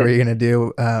to, whatever you're going to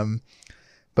do.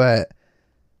 But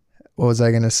what was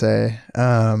I going to say?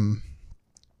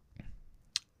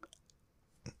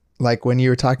 Like when you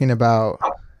were talking about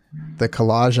the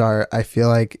collage art, I feel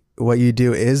like what you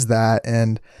do is that.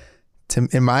 And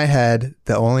in my head,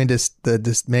 the only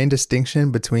the main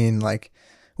distinction between like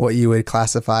what you would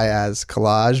classify as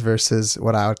collage versus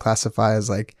what I would classify as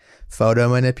like photo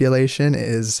manipulation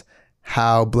is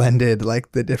how blended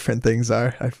like the different things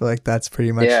are. I feel like that's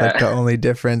pretty much like the only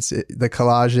difference. The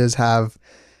collages have,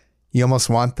 you almost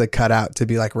want the cutout to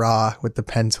be like raw with the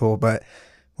pen tool, but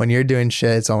when you're doing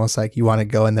shit, it's almost like you want to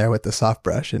go in there with the soft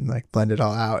brush and like blend it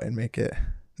all out and make it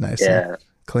nice and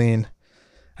clean.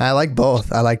 I like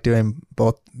both. I like doing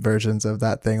both versions of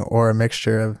that thing, or a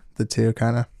mixture of the two,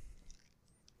 kind of.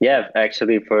 Yeah,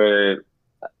 actually, for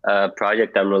a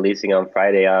project I'm releasing on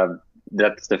Friday,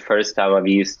 that's the first time I've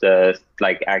used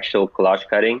like actual collage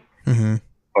cutting Mm-hmm.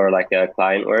 for like a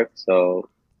client work. So,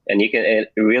 and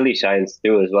it really shines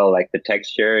through as well, like the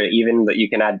texture, even that you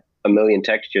can add a million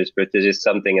textures, but there's just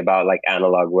something about like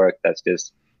analog work that's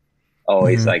just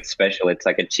always Mm-hmm. like special. It's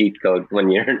like a cheat code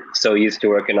when you're so used to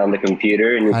working on the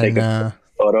computer and you I take a know.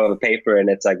 photo of a paper and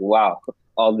it's like, wow,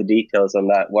 all the details on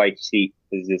that white sheet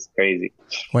is just crazy.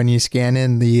 When you scan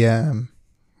in the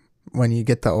when you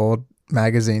get the old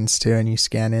magazines too, and you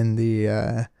scan in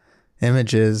the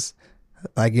images,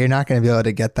 like you're not going to be able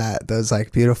to get those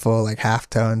like beautiful like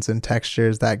halftones and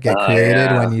textures that get Oh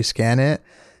created when yeah. you scan it.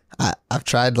 I've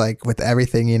tried like with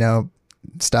everything,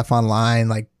 stuff online,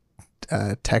 like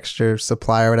texture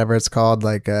supply or whatever it's called,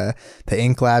 like the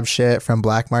ink lab shit from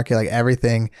Black Market, like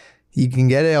everything. You can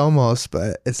get it almost,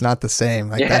 but it's not the same.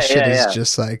 Like that Yeah, shit yeah, is yeah.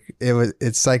 just like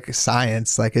it's like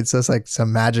science. Like it's just like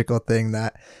some magical thing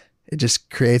that it just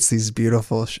creates these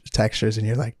beautiful textures, and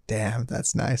you're like, damn,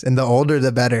 that's nice. And the older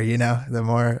the better, the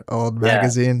more old Yeah,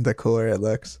 magazine, the cooler it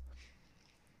looks.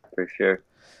 for sure.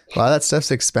 A lot of that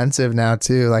stuff's expensive now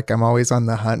too. Like I'm always on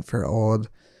the hunt for old,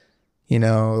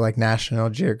 like National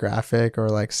Geographic or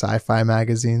like sci-fi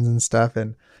magazines and stuff.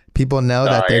 And people know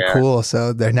that Oh they're yeah. cool.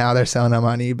 So they're selling them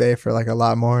on eBay for like a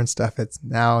lot more and stuff. It's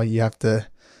a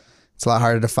lot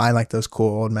harder to find like those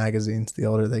cool old magazines the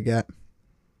older they get.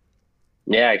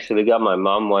 Yeah, I actually got my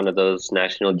mom one of those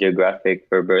National Geographic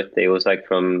for her birthday. It was like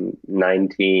from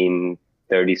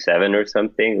 1937 or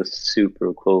something. It was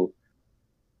super cool.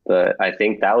 But I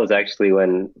think that was actually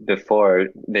before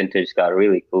vintage got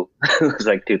really cool. It was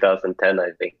like 2010, I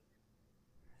think.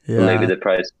 Or maybe Yeah. the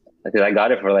price, because I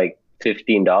got it for like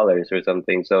 $15 or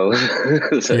something. So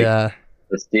it was like Yeah.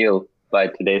 a steal by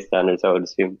today's standards, I would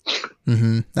assume.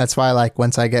 That's why, like,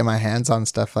 once I get my hands on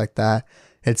stuff like that,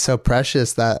 it's so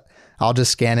precious that I'll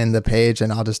just scan in the page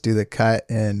and I'll just do the cut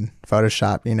in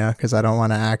Photoshop, because I don't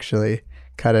want to actually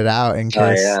cut it out in Oh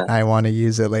case yeah. I want to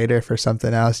use it later for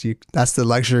something else. That's the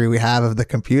luxury we have of the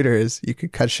computer, is you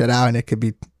could cut shit out and you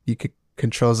could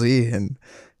Control Z and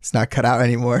it's not cut out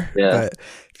anymore. Yeah. But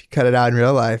if you cut it out in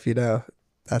real life,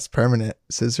 that's permanent.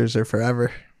 Scissors are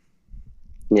forever.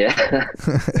 Yeah.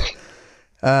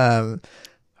 um,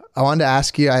 I wanted to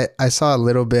ask you, I saw a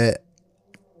little bit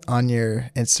on your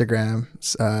Instagram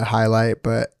highlight,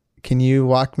 but can you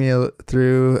walk me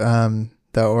through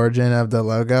the origin of the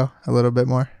logo a little bit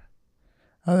more,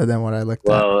 other than what I looked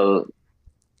at?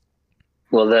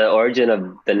 Well, the origin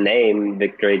of the name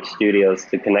Victor H Studios,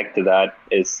 to connect to that,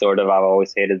 is sort of, I've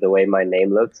always hated the way my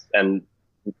name looks, and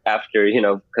after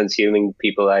consuming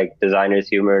people like Designers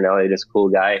Humor and Elliot is Cool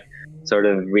Guy, sort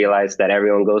of realized that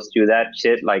everyone goes through that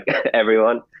shit, like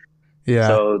everyone. Yeah.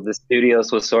 So the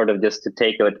studios was sort of just to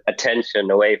take attention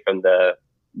away from the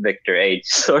Victor H,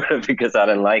 sort of, because I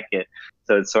didn't like it.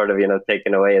 So it's sort of,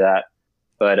 taken away that.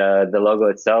 But the logo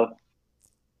itself,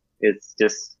 it's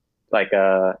just like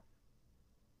a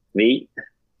V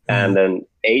and an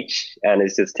H, and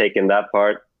it's just taking that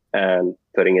part and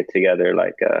putting it together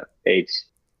like a H,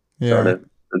 sort Yeah. of.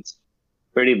 It's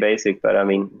pretty basic, but I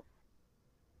mean,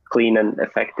 clean and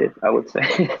effective, I would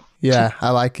say. Yeah, I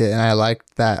like it, and I like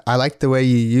that. I like the way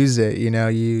you use it.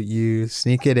 You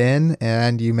sneak it in,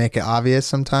 and you make it obvious.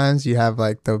 Sometimes you have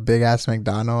like the big ass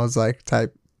McDonald's like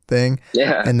type thing,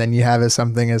 Yeah. and then you have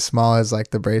something as small as like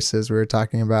the braces we were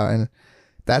talking about, and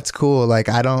that's cool. Like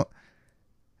I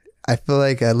feel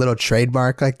like a little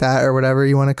trademark like that, or whatever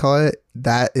you want to call it,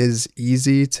 that is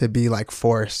easy to be like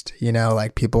forced.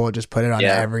 Like people will just put it on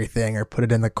Yeah. everything or put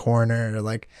it in the corner, or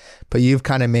like. But you've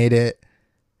kind of made it.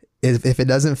 If it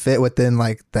doesn't fit within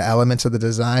like the elements of the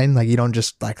design, like you don't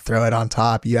just like throw it on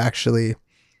top. You actually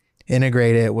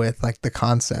integrate it with like the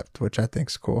concept, which I think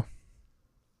is cool.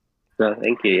 No,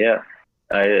 thank you. Yeah.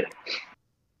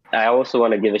 I also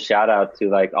want to give a shout out to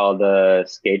like all the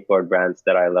skateboard brands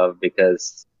that I love,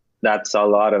 because that's a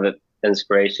lot of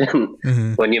inspiration.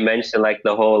 Mm-hmm. When you mention like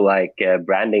the whole like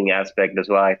branding aspect as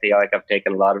well, I feel like I've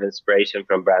taken a lot of inspiration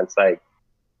from brands like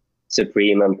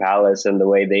Supreme and Palace, and the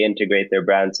way they integrate their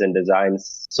brands and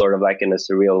designs sort of like in a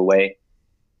surreal way.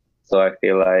 So I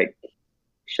feel like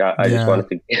I just Yeah.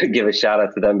 wanted to give a shout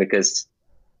out to them, because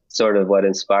sort of what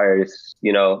inspires,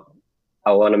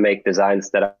 I want to make designs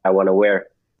that I want to wear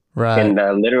Right. in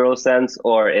a literal sense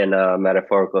or in a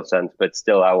metaphorical sense, but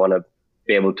still I want to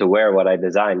be able to wear what I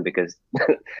design, because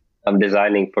I'm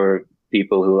designing for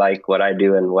people who like what I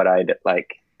do and what I like,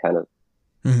 kind of.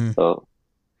 Mm-hmm. So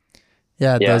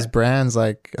Yeah, Yeah. those brands,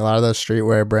 like a lot of those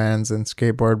streetwear brands and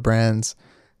skateboard brands,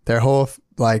 their whole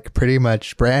like pretty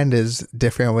much brand is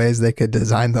different ways they could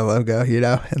design the logo, you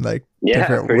know, and like Yeah,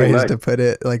 different pretty ways much. to put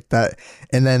it like that.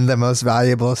 And then the most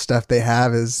valuable stuff they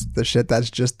have is the shit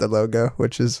that's just the logo,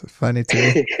 which is funny to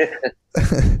me.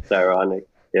 It's ironic.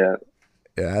 Yeah.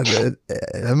 Yeah,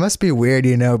 it must be weird,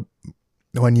 you know,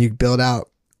 when you build out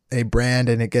a brand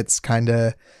and it gets kind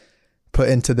of put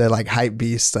into the like hype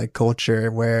beast like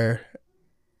culture where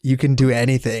you can do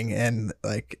anything and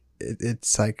like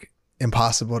it's like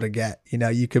impossible to get. You know,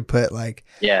 you could put like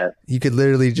Yeah. you could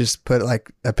literally just put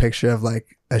like a picture of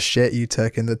like a shit you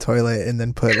took in the toilet and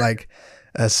then put like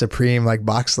a Supreme like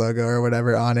box logo or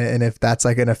whatever on it, and if that's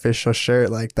like an official shirt,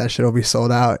 like that shit will be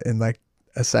sold out in like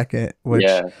a second. Which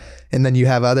Yeah. and then you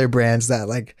have other brands that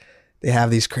like they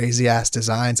have these crazy ass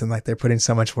designs and like they're putting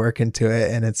so much work into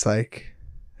it and it's like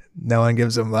no one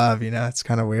gives them love, you know. It's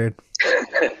kind of weird.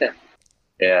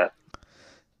 Yeah.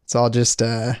 It's all just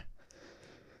I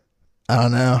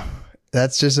don't know.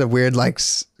 That's just a weird like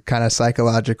kind of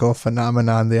psychological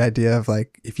phenomenon, the idea of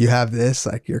like if you have this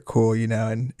like you're cool, you know,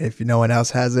 and if no one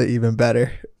else has it, even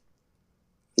better.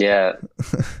 Yeah.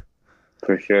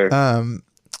 For sure.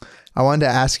 I wanted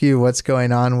to ask you what's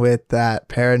going on with that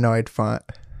Paranoid font.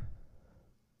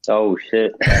 Oh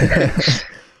shit.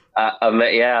 I've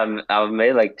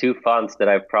made like 2 fonts that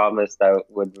I promised I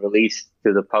would release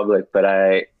to the public, but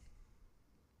I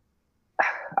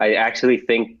actually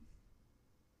think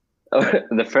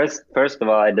first of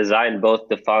all, I designed both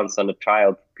the fonts on the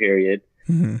trial period.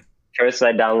 Mm-hmm. First,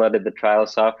 I downloaded the trial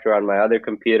software on my other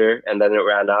computer, and then it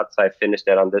ran out, so I finished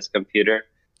it on this computer.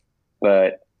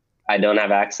 But I don't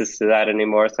have access to that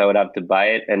anymore, so I would have to buy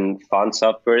it. And font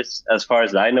softwares, as far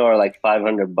as I know, are like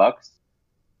 $500,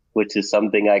 which is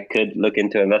something I could look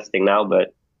into investing now.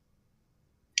 But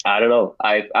I don't know.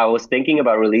 I was thinking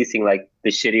about releasing like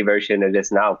the shitty version of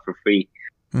this now for free,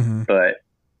 Mm-hmm. but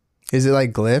Is it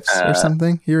like glyphs or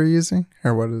something you were using,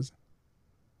 or what is?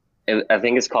 I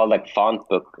think it's called like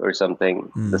Fontbook or something.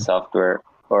 The software,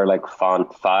 or like Font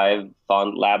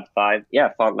Lab 5.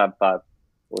 Yeah, Font Lab 5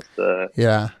 was the.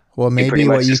 Yeah. Well, You maybe pretty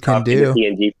much what you just can copy do, the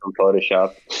PNG from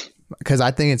Photoshop. because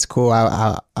I think it's cool.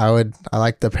 I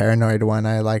like the Paranoid one.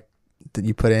 I like that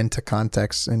you put it into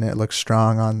context and it looks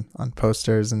strong on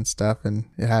posters and stuff. And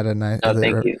it had a nice. Oh,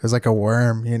 thank you. It was like a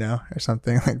worm, you know, or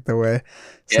something like the way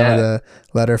some of the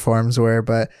letter forms were.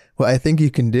 But what I think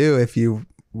you can do if you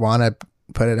want to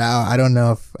put it out, I don't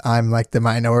know if I'm like the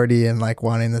minority in like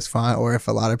wanting this font or if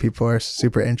a lot of people are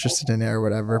super interested in it or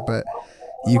whatever. But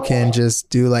you can just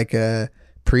do like a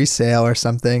pre-sale or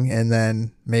something, and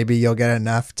then maybe you'll get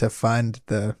enough to fund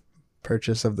the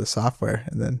purchase of the software,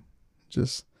 and then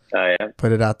just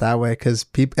put it out that way. Because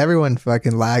everyone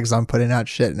fucking lags on putting out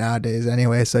shit nowadays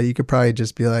anyway, so you could probably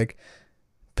just be like,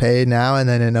 pay now and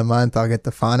then in a month I'll get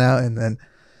the font out, and then,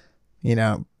 you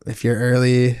know, if you're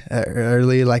early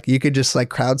like you could just like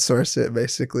crowdsource it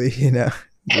basically, you know,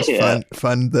 just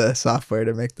fund the software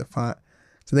to make the font.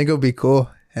 So I think it'll be cool.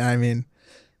 And I mean,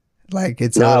 like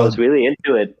I was really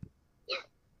into it,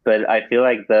 but I feel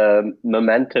like the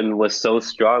momentum was so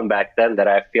strong back then that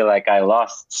I feel like I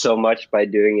lost so much by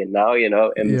doing it now, you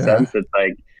know, in the sense that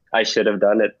like I should have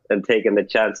done it and taken the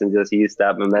chance and just used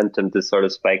that momentum to sort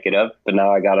of spike it up. But now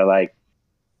I gotta like,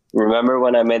 remember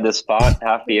when I made this font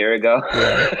half a year ago?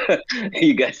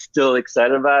 You guys still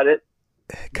excited about it?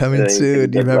 Coming soon.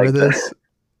 Do you remember this?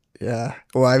 Yeah.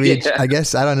 Well, I mean, I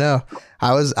guess, I don't know.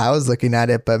 I was looking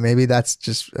at it, but maybe that's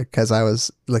just because I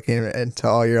was looking into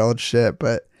all your old shit,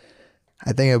 but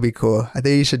I think it'll be cool. I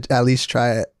think you should at least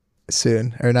try it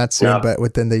soon, or not soon, but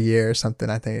within the year or something.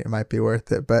 I think it might be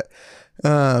worth it. But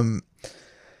I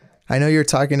know you're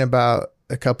talking about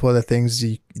a couple of the things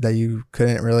that you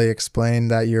couldn't really explain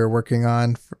that you're working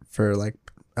on for like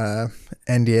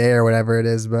NDA or whatever it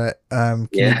is, but can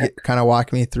you kind of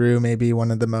walk me through maybe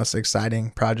one of the most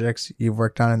exciting projects you've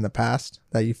worked on in the past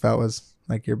that you felt was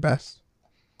like your best?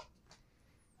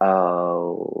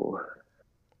 Oh,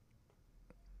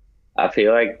 I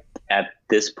feel like at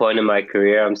this point in my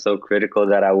career, I'm so critical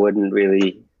that I wouldn't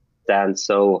really stand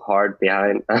so hard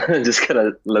behind. I'm just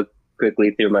gonna look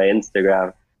quickly through my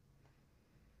Instagram.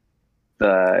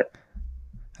 But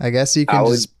I guess you can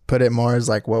just put it more as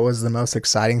like, what was the most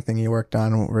exciting thing you worked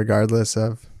on, regardless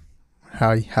of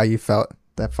how you felt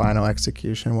that final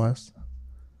execution was?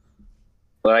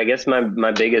 Well, I guess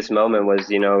my biggest moment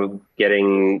was, you know,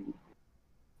 getting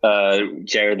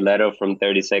Jared Leto from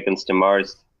 30 Seconds to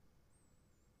Mars.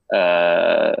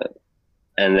 And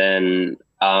then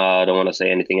I don't want to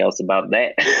say anything else about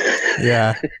that.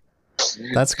 Yeah.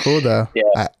 That's cool though.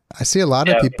 Yeah, I see a lot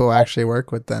of yeah, people actually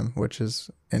work with them, which is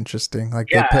interesting.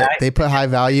 Like yeah, they put high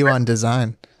value on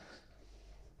design.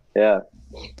 yeah,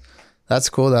 That's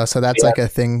cool though. So that's yeah. like a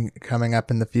thing coming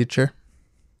up in the future.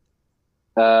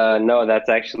 No, that's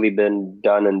actually been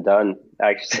done and done.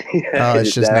 Actually, Oh,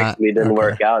 it's just that not actually didn't okay.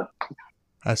 work out.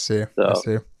 I see. I So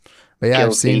see. But yeah,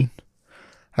 guilty.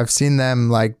 I've seen them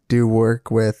like do work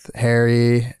with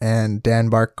Harry and Dan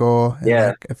Barkle and Yeah,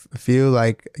 like a few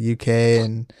like UK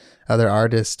and other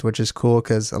artists, which is cool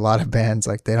because a lot of bands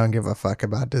like they don't give a fuck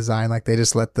about design. Like they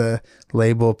just let the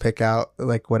label pick out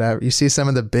like whatever. You see some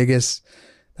of the biggest.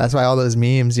 That's why all those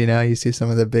memes, you know, you see some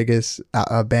of the biggest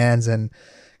bands and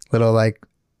little like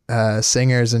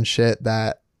singers and shit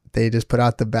that they just put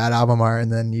out the bad album art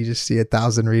and then you just see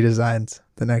 1,000 redesigns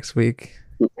the next week.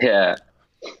 yeah,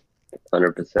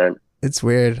 100%. It's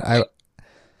weird.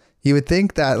 You would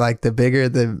think that like the bigger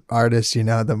the artist, you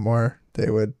know, the more they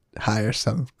would hire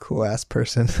some cool ass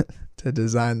person to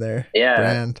design their Yeah,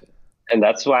 brand. and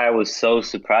that's why I was so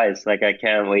surprised. Like, I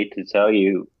can't wait to tell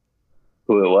you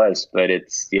who it was, but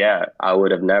it's, yeah, I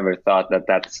would have never thought that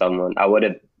that's someone. I would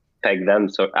have pegged them.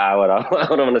 So I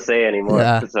don't want to say anymore.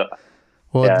 Yeah. So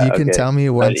Well, yeah, you can okay. tell me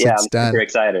But once yeah, it's I'm super done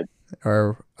excited.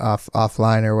 or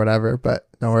offline or whatever, but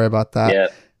don't worry about that. Yeah,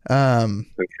 Um,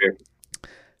 for sure.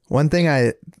 One thing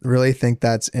I really think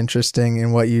that's interesting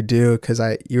in what you do, because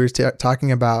you were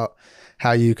talking about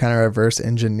how you kind of reverse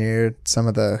engineered some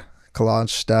of the collage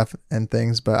stuff and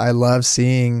things, but I love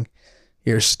seeing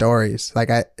your stories. Like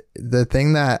the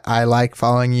thing that I like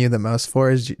following you the most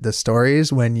for is the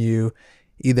stories when you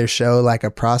either show like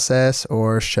a process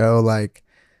or show like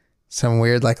some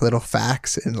weird like little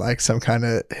facts and like some kind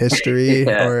of history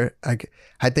Yeah. or like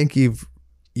I think you've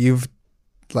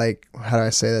like how do I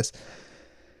say this?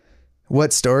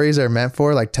 What stories are meant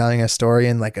for, like telling a story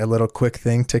and like a little quick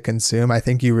thing to consume. I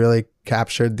think you really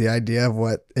captured the idea of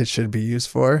what it should be used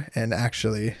for and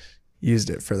actually used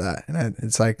it for that. And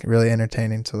it's like really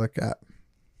entertaining to look at.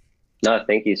 No,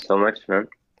 thank you so much, man.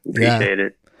 Yeah. Appreciate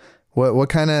it. What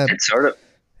kind of, It's sort of,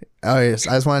 oh yes,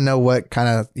 I just want to know what kind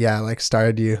of, yeah, like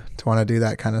started you to want to do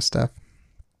that kind of stuff.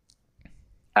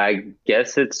 I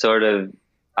guess it's sort of,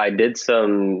 I did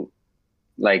some,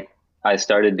 like, I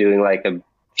started doing like a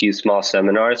few small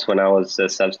seminars when I was a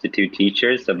substitute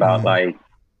teachers about like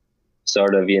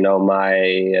sort of,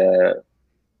 my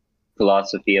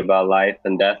philosophy about life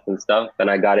and death and stuff. And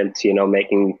I got into,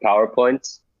 making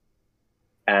PowerPoints,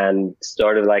 and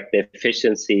sort of like the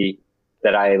efficiency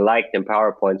that I liked in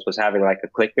PowerPoints was having like a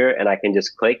clicker and I can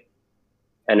just click.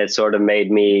 And it sort of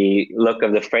made me look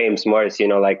of the frames more as,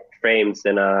 like frames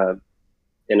in a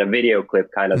video clip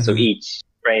kind of. Mm-hmm. So each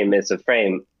frame is a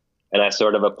frame. And I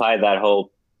sort of applied that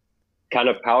whole kind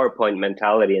of PowerPoint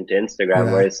mentality into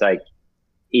Instagram, where it's like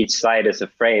each slide is a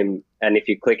frame. And if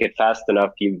you click it fast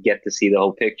enough, you get to see the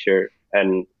whole picture.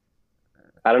 And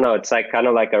I don't know, it's like kind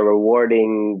of like a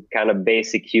rewarding kind of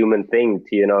basic human thing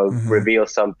to, reveal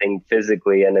something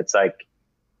physically. And it's like,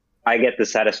 I get the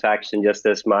satisfaction just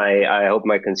as I hope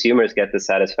my consumers get the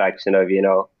satisfaction of,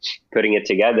 putting it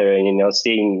together and,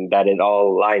 seeing that it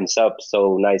all lines up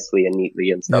so nicely and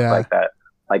neatly and stuff like that.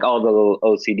 Like all the little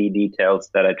OCD details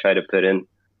that I try to put in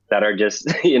that are just,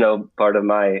 part of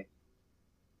my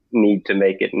need to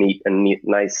make it neat and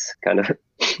nice kind of.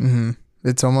 Mm-hmm.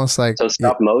 It's almost like so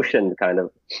stop motion kind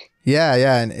of. Yeah.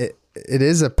 And it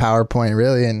is a PowerPoint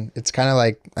really. And it's kind of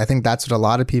like, I think that's what a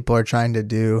lot of people are trying to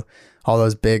do. All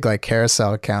those big like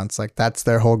carousel accounts, like that's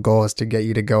their whole goal, is to get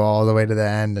you to go all the way to the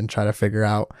end and try to figure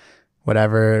out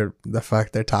whatever the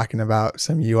fuck they're talking about,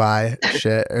 some UI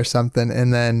shit or something.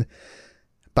 And then,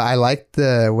 but I like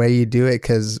the way you do it,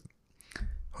 because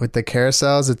with the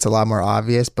carousels, it's a lot more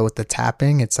obvious, but with the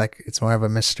tapping, it's like, it's more of a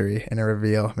mystery and a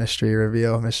reveal, mystery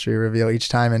reveal each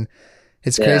time. And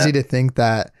it's crazy to think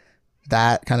that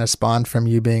kind of spawned from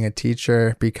you being a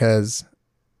teacher, because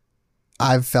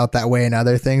I've felt that way in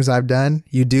other things I've done.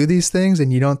 You do these things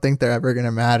and you don't think they're ever going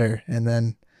to matter. And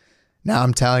then now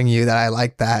I'm telling you that I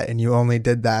like that, and you only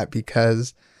did that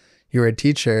because you were a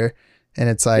teacher. And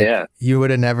it's like, you would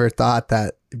have never thought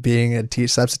that being a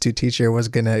substitute teacher was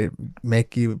going to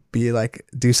make you be like,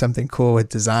 do something cool with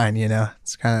design,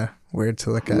 It's kind of weird to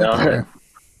look at. No.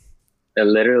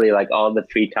 And literally like all the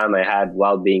free time I had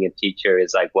while being a teacher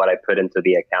is like what I put into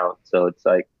the account. So it's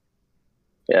like,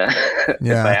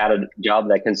 if I had a job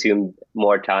that consumed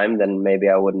more time, then maybe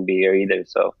I wouldn't be here either.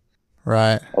 So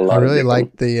right. I really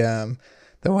liked the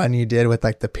one you did with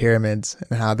like the pyramids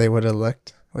and how they would have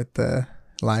looked with the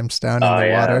limestone and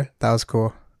the water. That was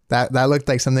cool. That looked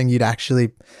like something you'd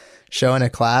actually show in a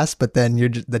class, but then you're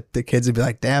just, the kids would be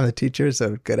like, damn, the teacher's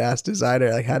a good ass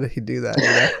designer. Like, how did he do that?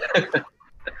 You know?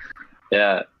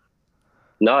 Yeah.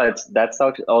 No, that's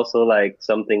also like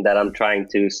something that I'm trying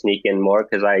to sneak in more,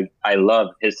 because I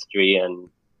love history and,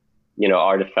 you know,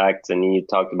 artifacts, and you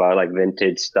talked about like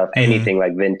vintage stuff, anything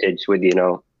like vintage with, you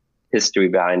know, history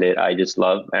behind it. I just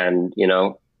love, and, you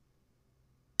know,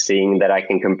 seeing that I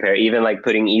can compare, even like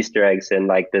putting Easter eggs in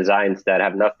like designs that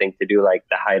have nothing to do like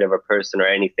the height of a person or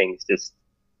anything. It's just,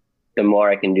 the more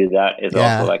I can do that is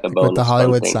also like a bonus. With the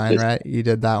Hollywood thing. sign, right? You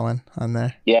did that one on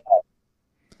there. Yeah.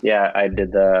 Yeah, I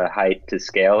did the height to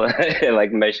scale. I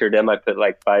like measured them. I put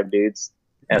like 5 dudes,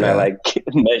 and I like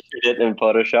measured it in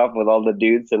Photoshop with all the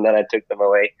dudes, and then I took them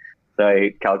away. So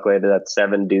I calculated that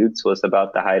 7 dudes was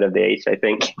about the height of the H, I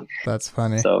think. That's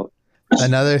funny. So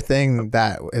another thing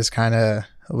that is kind of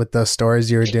with those stories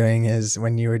you were doing is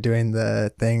when you were doing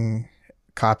the thing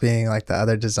copying like the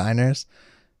other designers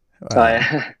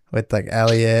with like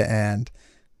Elliot and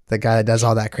the guy that does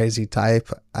all that crazy type.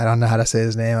 I don't know how to say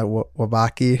his name,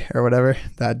 Wabaki or whatever,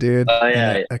 that dude.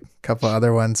 And a couple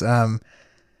other ones.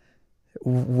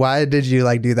 Why did you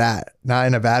like do that? Not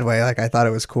in a bad way. Like, I thought it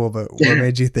was cool, but what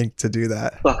made you think to do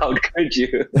that? How could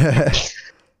you?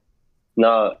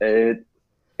 No, it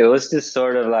was just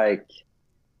sort of like,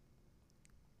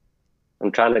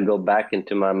 I'm trying to go back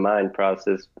into my mind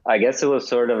process. I guess it was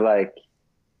sort of like,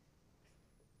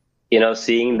 you know,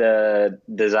 seeing the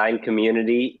design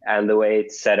community and the way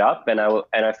it's set up. And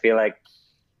I feel like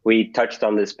we touched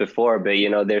on this before, but, you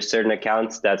know, there's certain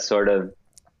accounts that sort of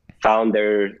found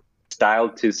their style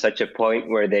to such a point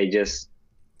where they just,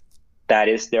 that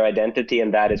is their identity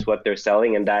and that is what they're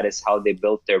selling. And that is how they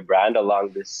built their brand along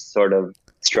this sort of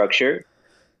structure.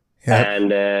 Yeah.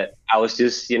 And I was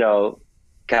just, you know,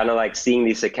 kind of like seeing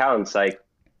these accounts, like,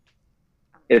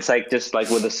 it's like just like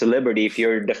with a celebrity, if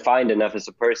you're defined enough as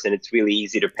a person, it's really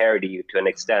easy to parody you to an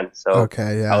extent. So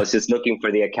I was just looking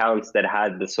for the accounts that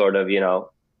had the sort of, you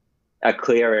know, a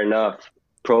clear enough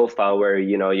profile where,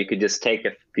 you know, you could just take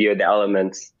a few of the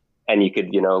elements and you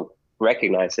could, you know,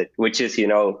 recognize it, which is, you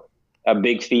know, a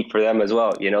big feat for them as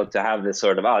well, you know, to have this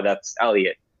sort of, oh, that's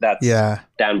Elliot, that's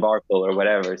Dan Barkle or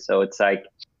whatever. So it's like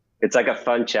a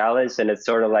fun challenge, and it's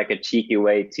sort of like a cheeky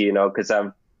way to, you know, because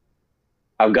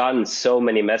I've gotten so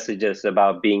many messages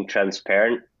about being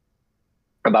transparent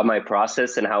about my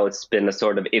process and how it's been a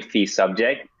sort of iffy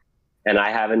subject. And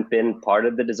I haven't been part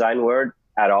of the design world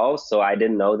at all, so I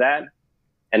didn't know that.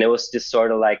 And it was just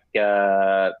sort of like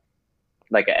a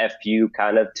FU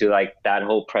kind of to like that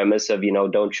whole premise of, you know,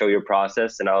 don't show your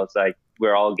process. And I was like,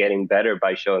 we're all getting better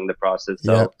by showing the process.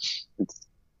 So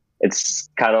it's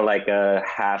kind of like a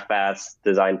half-assed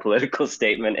design political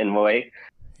statement in a way.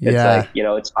 It's like, you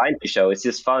know, it's fine to show. It's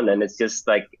just fun. And it's just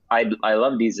like, I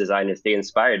love these designers. They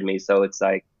inspired me. So it's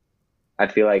like, I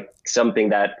feel like something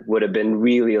that would have been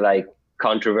really like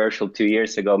controversial 2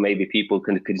 years ago, maybe people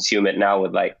can consume it now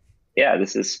with like, yeah,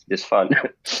 this is just fun.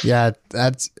 Yeah,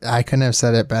 I couldn't have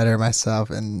said it better myself.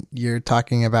 And you're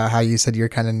talking about how you said you're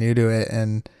kind of new to it.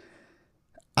 And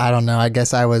I don't know, I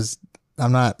guess I'm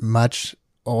not much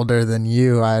older than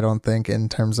you, I don't think, in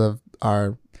terms of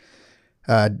our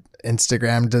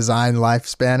Instagram design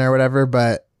lifespan or whatever,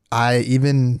 but I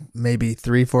even maybe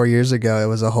 3-4 years ago, it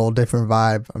was a whole different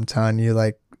vibe. I'm telling you,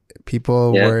 like,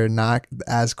 people were not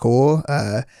as cool.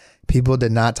 People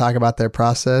did not talk about their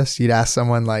process. You'd ask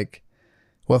someone like,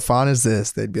 what font is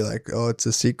this? They'd be like, oh, it's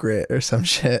a secret or some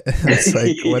shit. It's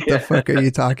like, what the fuck are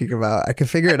you talking about? I could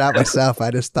figure it out myself.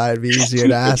 I just thought it'd be easier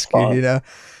to ask you, you know,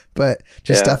 but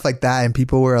just stuff like that. And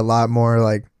people were a lot more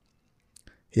like,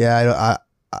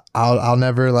 I'll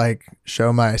never like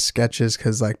show my sketches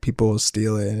because like people will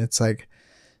steal it. And it's like,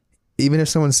 even if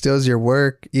someone steals your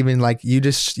work, even like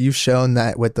you've shown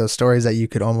that with those stories that you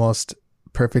could almost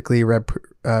perfectly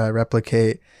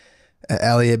replicate an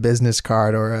Elliot business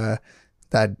card or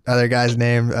that other guy's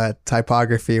name,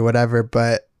 typography, whatever,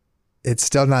 but it's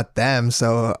still not them.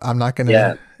 So I'm not going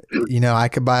to, you know, I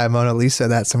could buy a Mona Lisa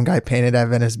that some guy painted at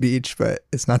Venice Beach, but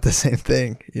it's not the same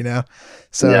thing, you know?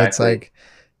 So it's like,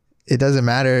 it doesn't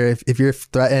matter if you're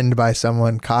threatened by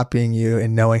someone copying you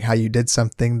and knowing how you did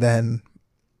something, then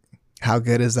how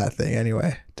good is that thing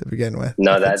anyway to begin with?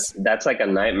 No, that's like a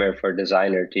nightmare for a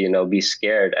designer to, you know, be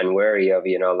scared and wary of,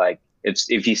 you know, like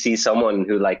if you see someone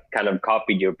who like kind of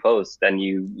copied your post, then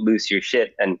you lose your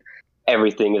shit and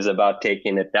everything is about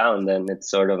taking it down. Then it's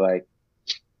sort of like,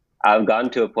 I've gotten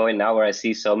to a point now where I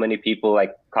see so many people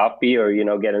like copy or, you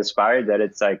know, get inspired that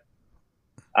it's like,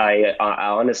 I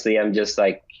honestly am just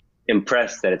like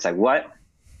impressed that it's like, what?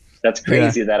 That's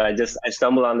crazy that I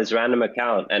stumbled on this random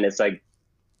account and it's like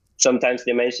sometimes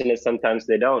they mention it, sometimes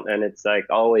they don't, and it's like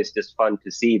always just fun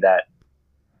to see that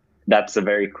that's a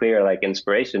very clear like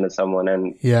inspiration to someone.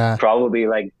 And Yeah. probably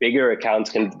like bigger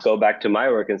accounts can go back to my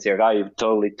work and say, oh, you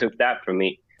totally took that from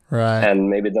me. Right. And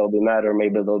maybe they'll be mad, or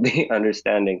maybe they'll be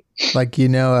understanding. Like,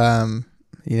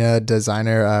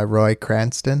 designer Roy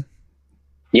Cranston.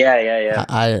 Yeah.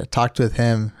 I talked with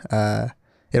him.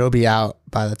 It'll be out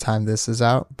by the time this is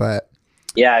out, but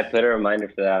yeah, I put a reminder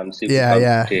for that. I'm super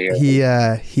pumped to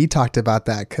hear. He talked about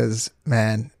that because,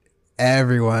 man,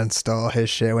 everyone stole his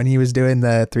shit when he was doing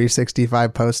the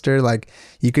 365 poster. Like,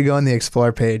 you could go on the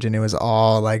explore page and it was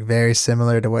all like very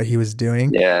similar to what he was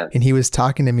doing. Yeah. And he was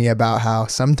talking to me about how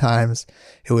sometimes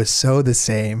it was so the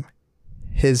same.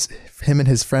 Him and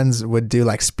his friends would do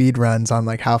like speed runs on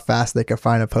like how fast they could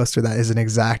find a poster that is an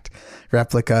exact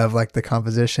replica of like the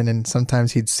composition. And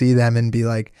sometimes he'd see them and be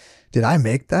like, did I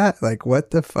make that? Like,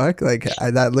 what the fuck? Like,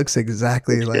 that looks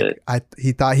exactly like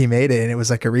he thought he made it, and it was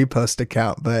like a repost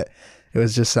account, but it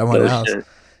was just someone else.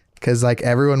 Because like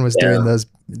everyone was doing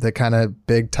the kind of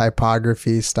big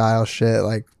typography style shit,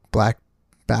 like black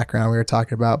background we were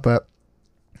talking about. But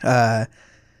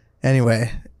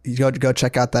anyway, you go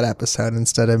check out that episode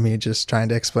instead of me just trying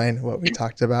to explain what we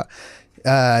talked about.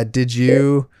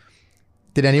 Did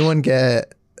anyone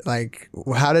get like,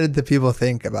 how did the people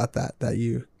think about that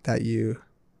you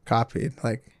copied?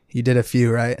 Like, you did a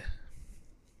few, right?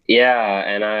 Yeah,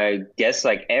 and I guess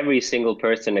like every single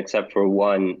person except for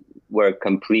one were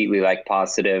completely like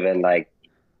positive, and like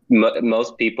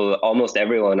most people, almost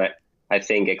everyone, I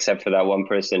think, except for that one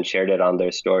person, shared it on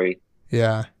their story.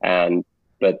 Yeah.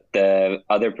 But the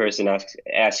other person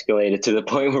escalated to the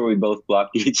point where we both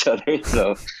blocked each other.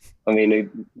 So, I mean, it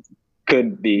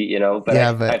could be, but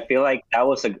I feel like that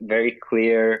was a very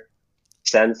clear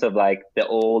sense of like the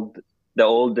old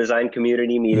design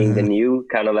community meeting the new,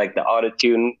 kind of like the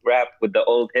auto-tune rap with the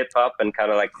old hip hop, and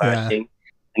kind of like clashing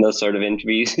in those sort of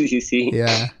interviews you see.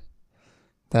 Yeah.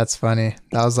 That's funny.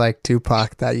 That was like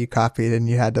Tupac that you copied and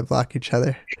you had to block each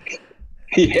other.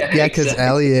 Yeah, because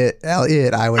exactly.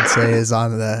 Elliot, I would say, is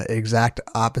on the exact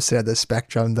opposite of the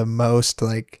spectrum. The most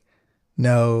like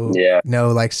no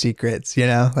like secrets,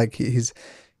 like he's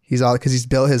all, because he's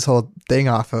built his whole thing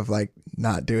off of like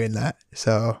not doing that.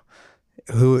 So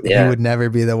he would never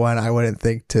be the one, I wouldn't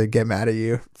think, to get mad at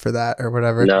you for that or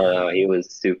whatever. No, he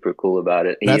was super cool about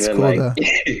it. That's cool though.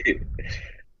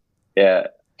 Yeah.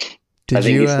 I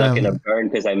think he snuck in a burn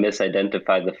because I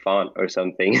misidentified the font or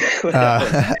something.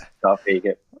 Copying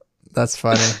it. That's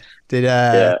funny.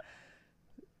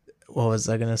 What was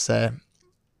I gonna say?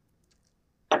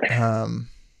 I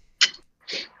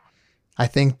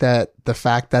think that the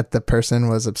fact that the person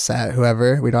was upset,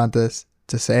 whoever, we don't have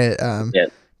to say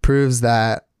it, proves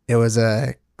that it was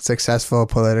a successful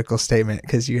political statement,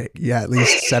 because you at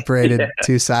least separated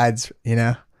two sides,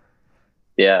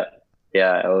 Yeah,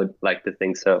 I would like to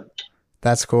think so.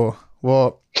 That's cool.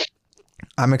 Well,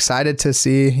 I'm excited to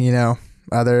see,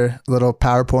 other little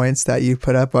PowerPoints that you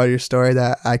put up on your story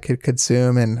that I could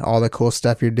consume, and all the cool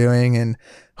stuff you're doing. And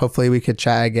hopefully we could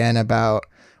chat again about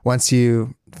once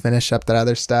you finish up that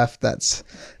other stuff that's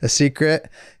a secret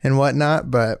and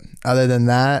whatnot. But other than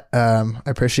that, I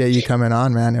appreciate you coming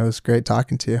on, man. It was great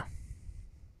talking to you.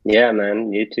 Yeah,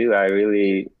 man. You too.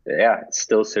 It's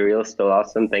still surreal, still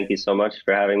awesome. Thank you so much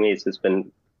for having me. It's just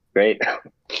been great.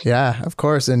 Yeah, of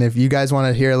course. And if you guys want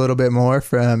to hear a little bit more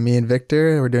from me and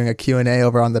Victor, we're doing a Q&A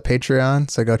over on the Patreon.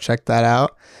 So go check that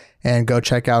out, and go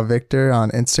check out Victor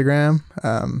on Instagram.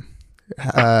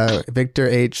 Victor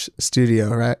H Studio,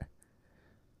 right?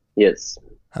 Yes.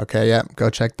 Okay. Yeah. Go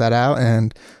check that out,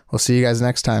 and we'll see you guys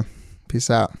next time. Peace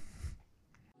out.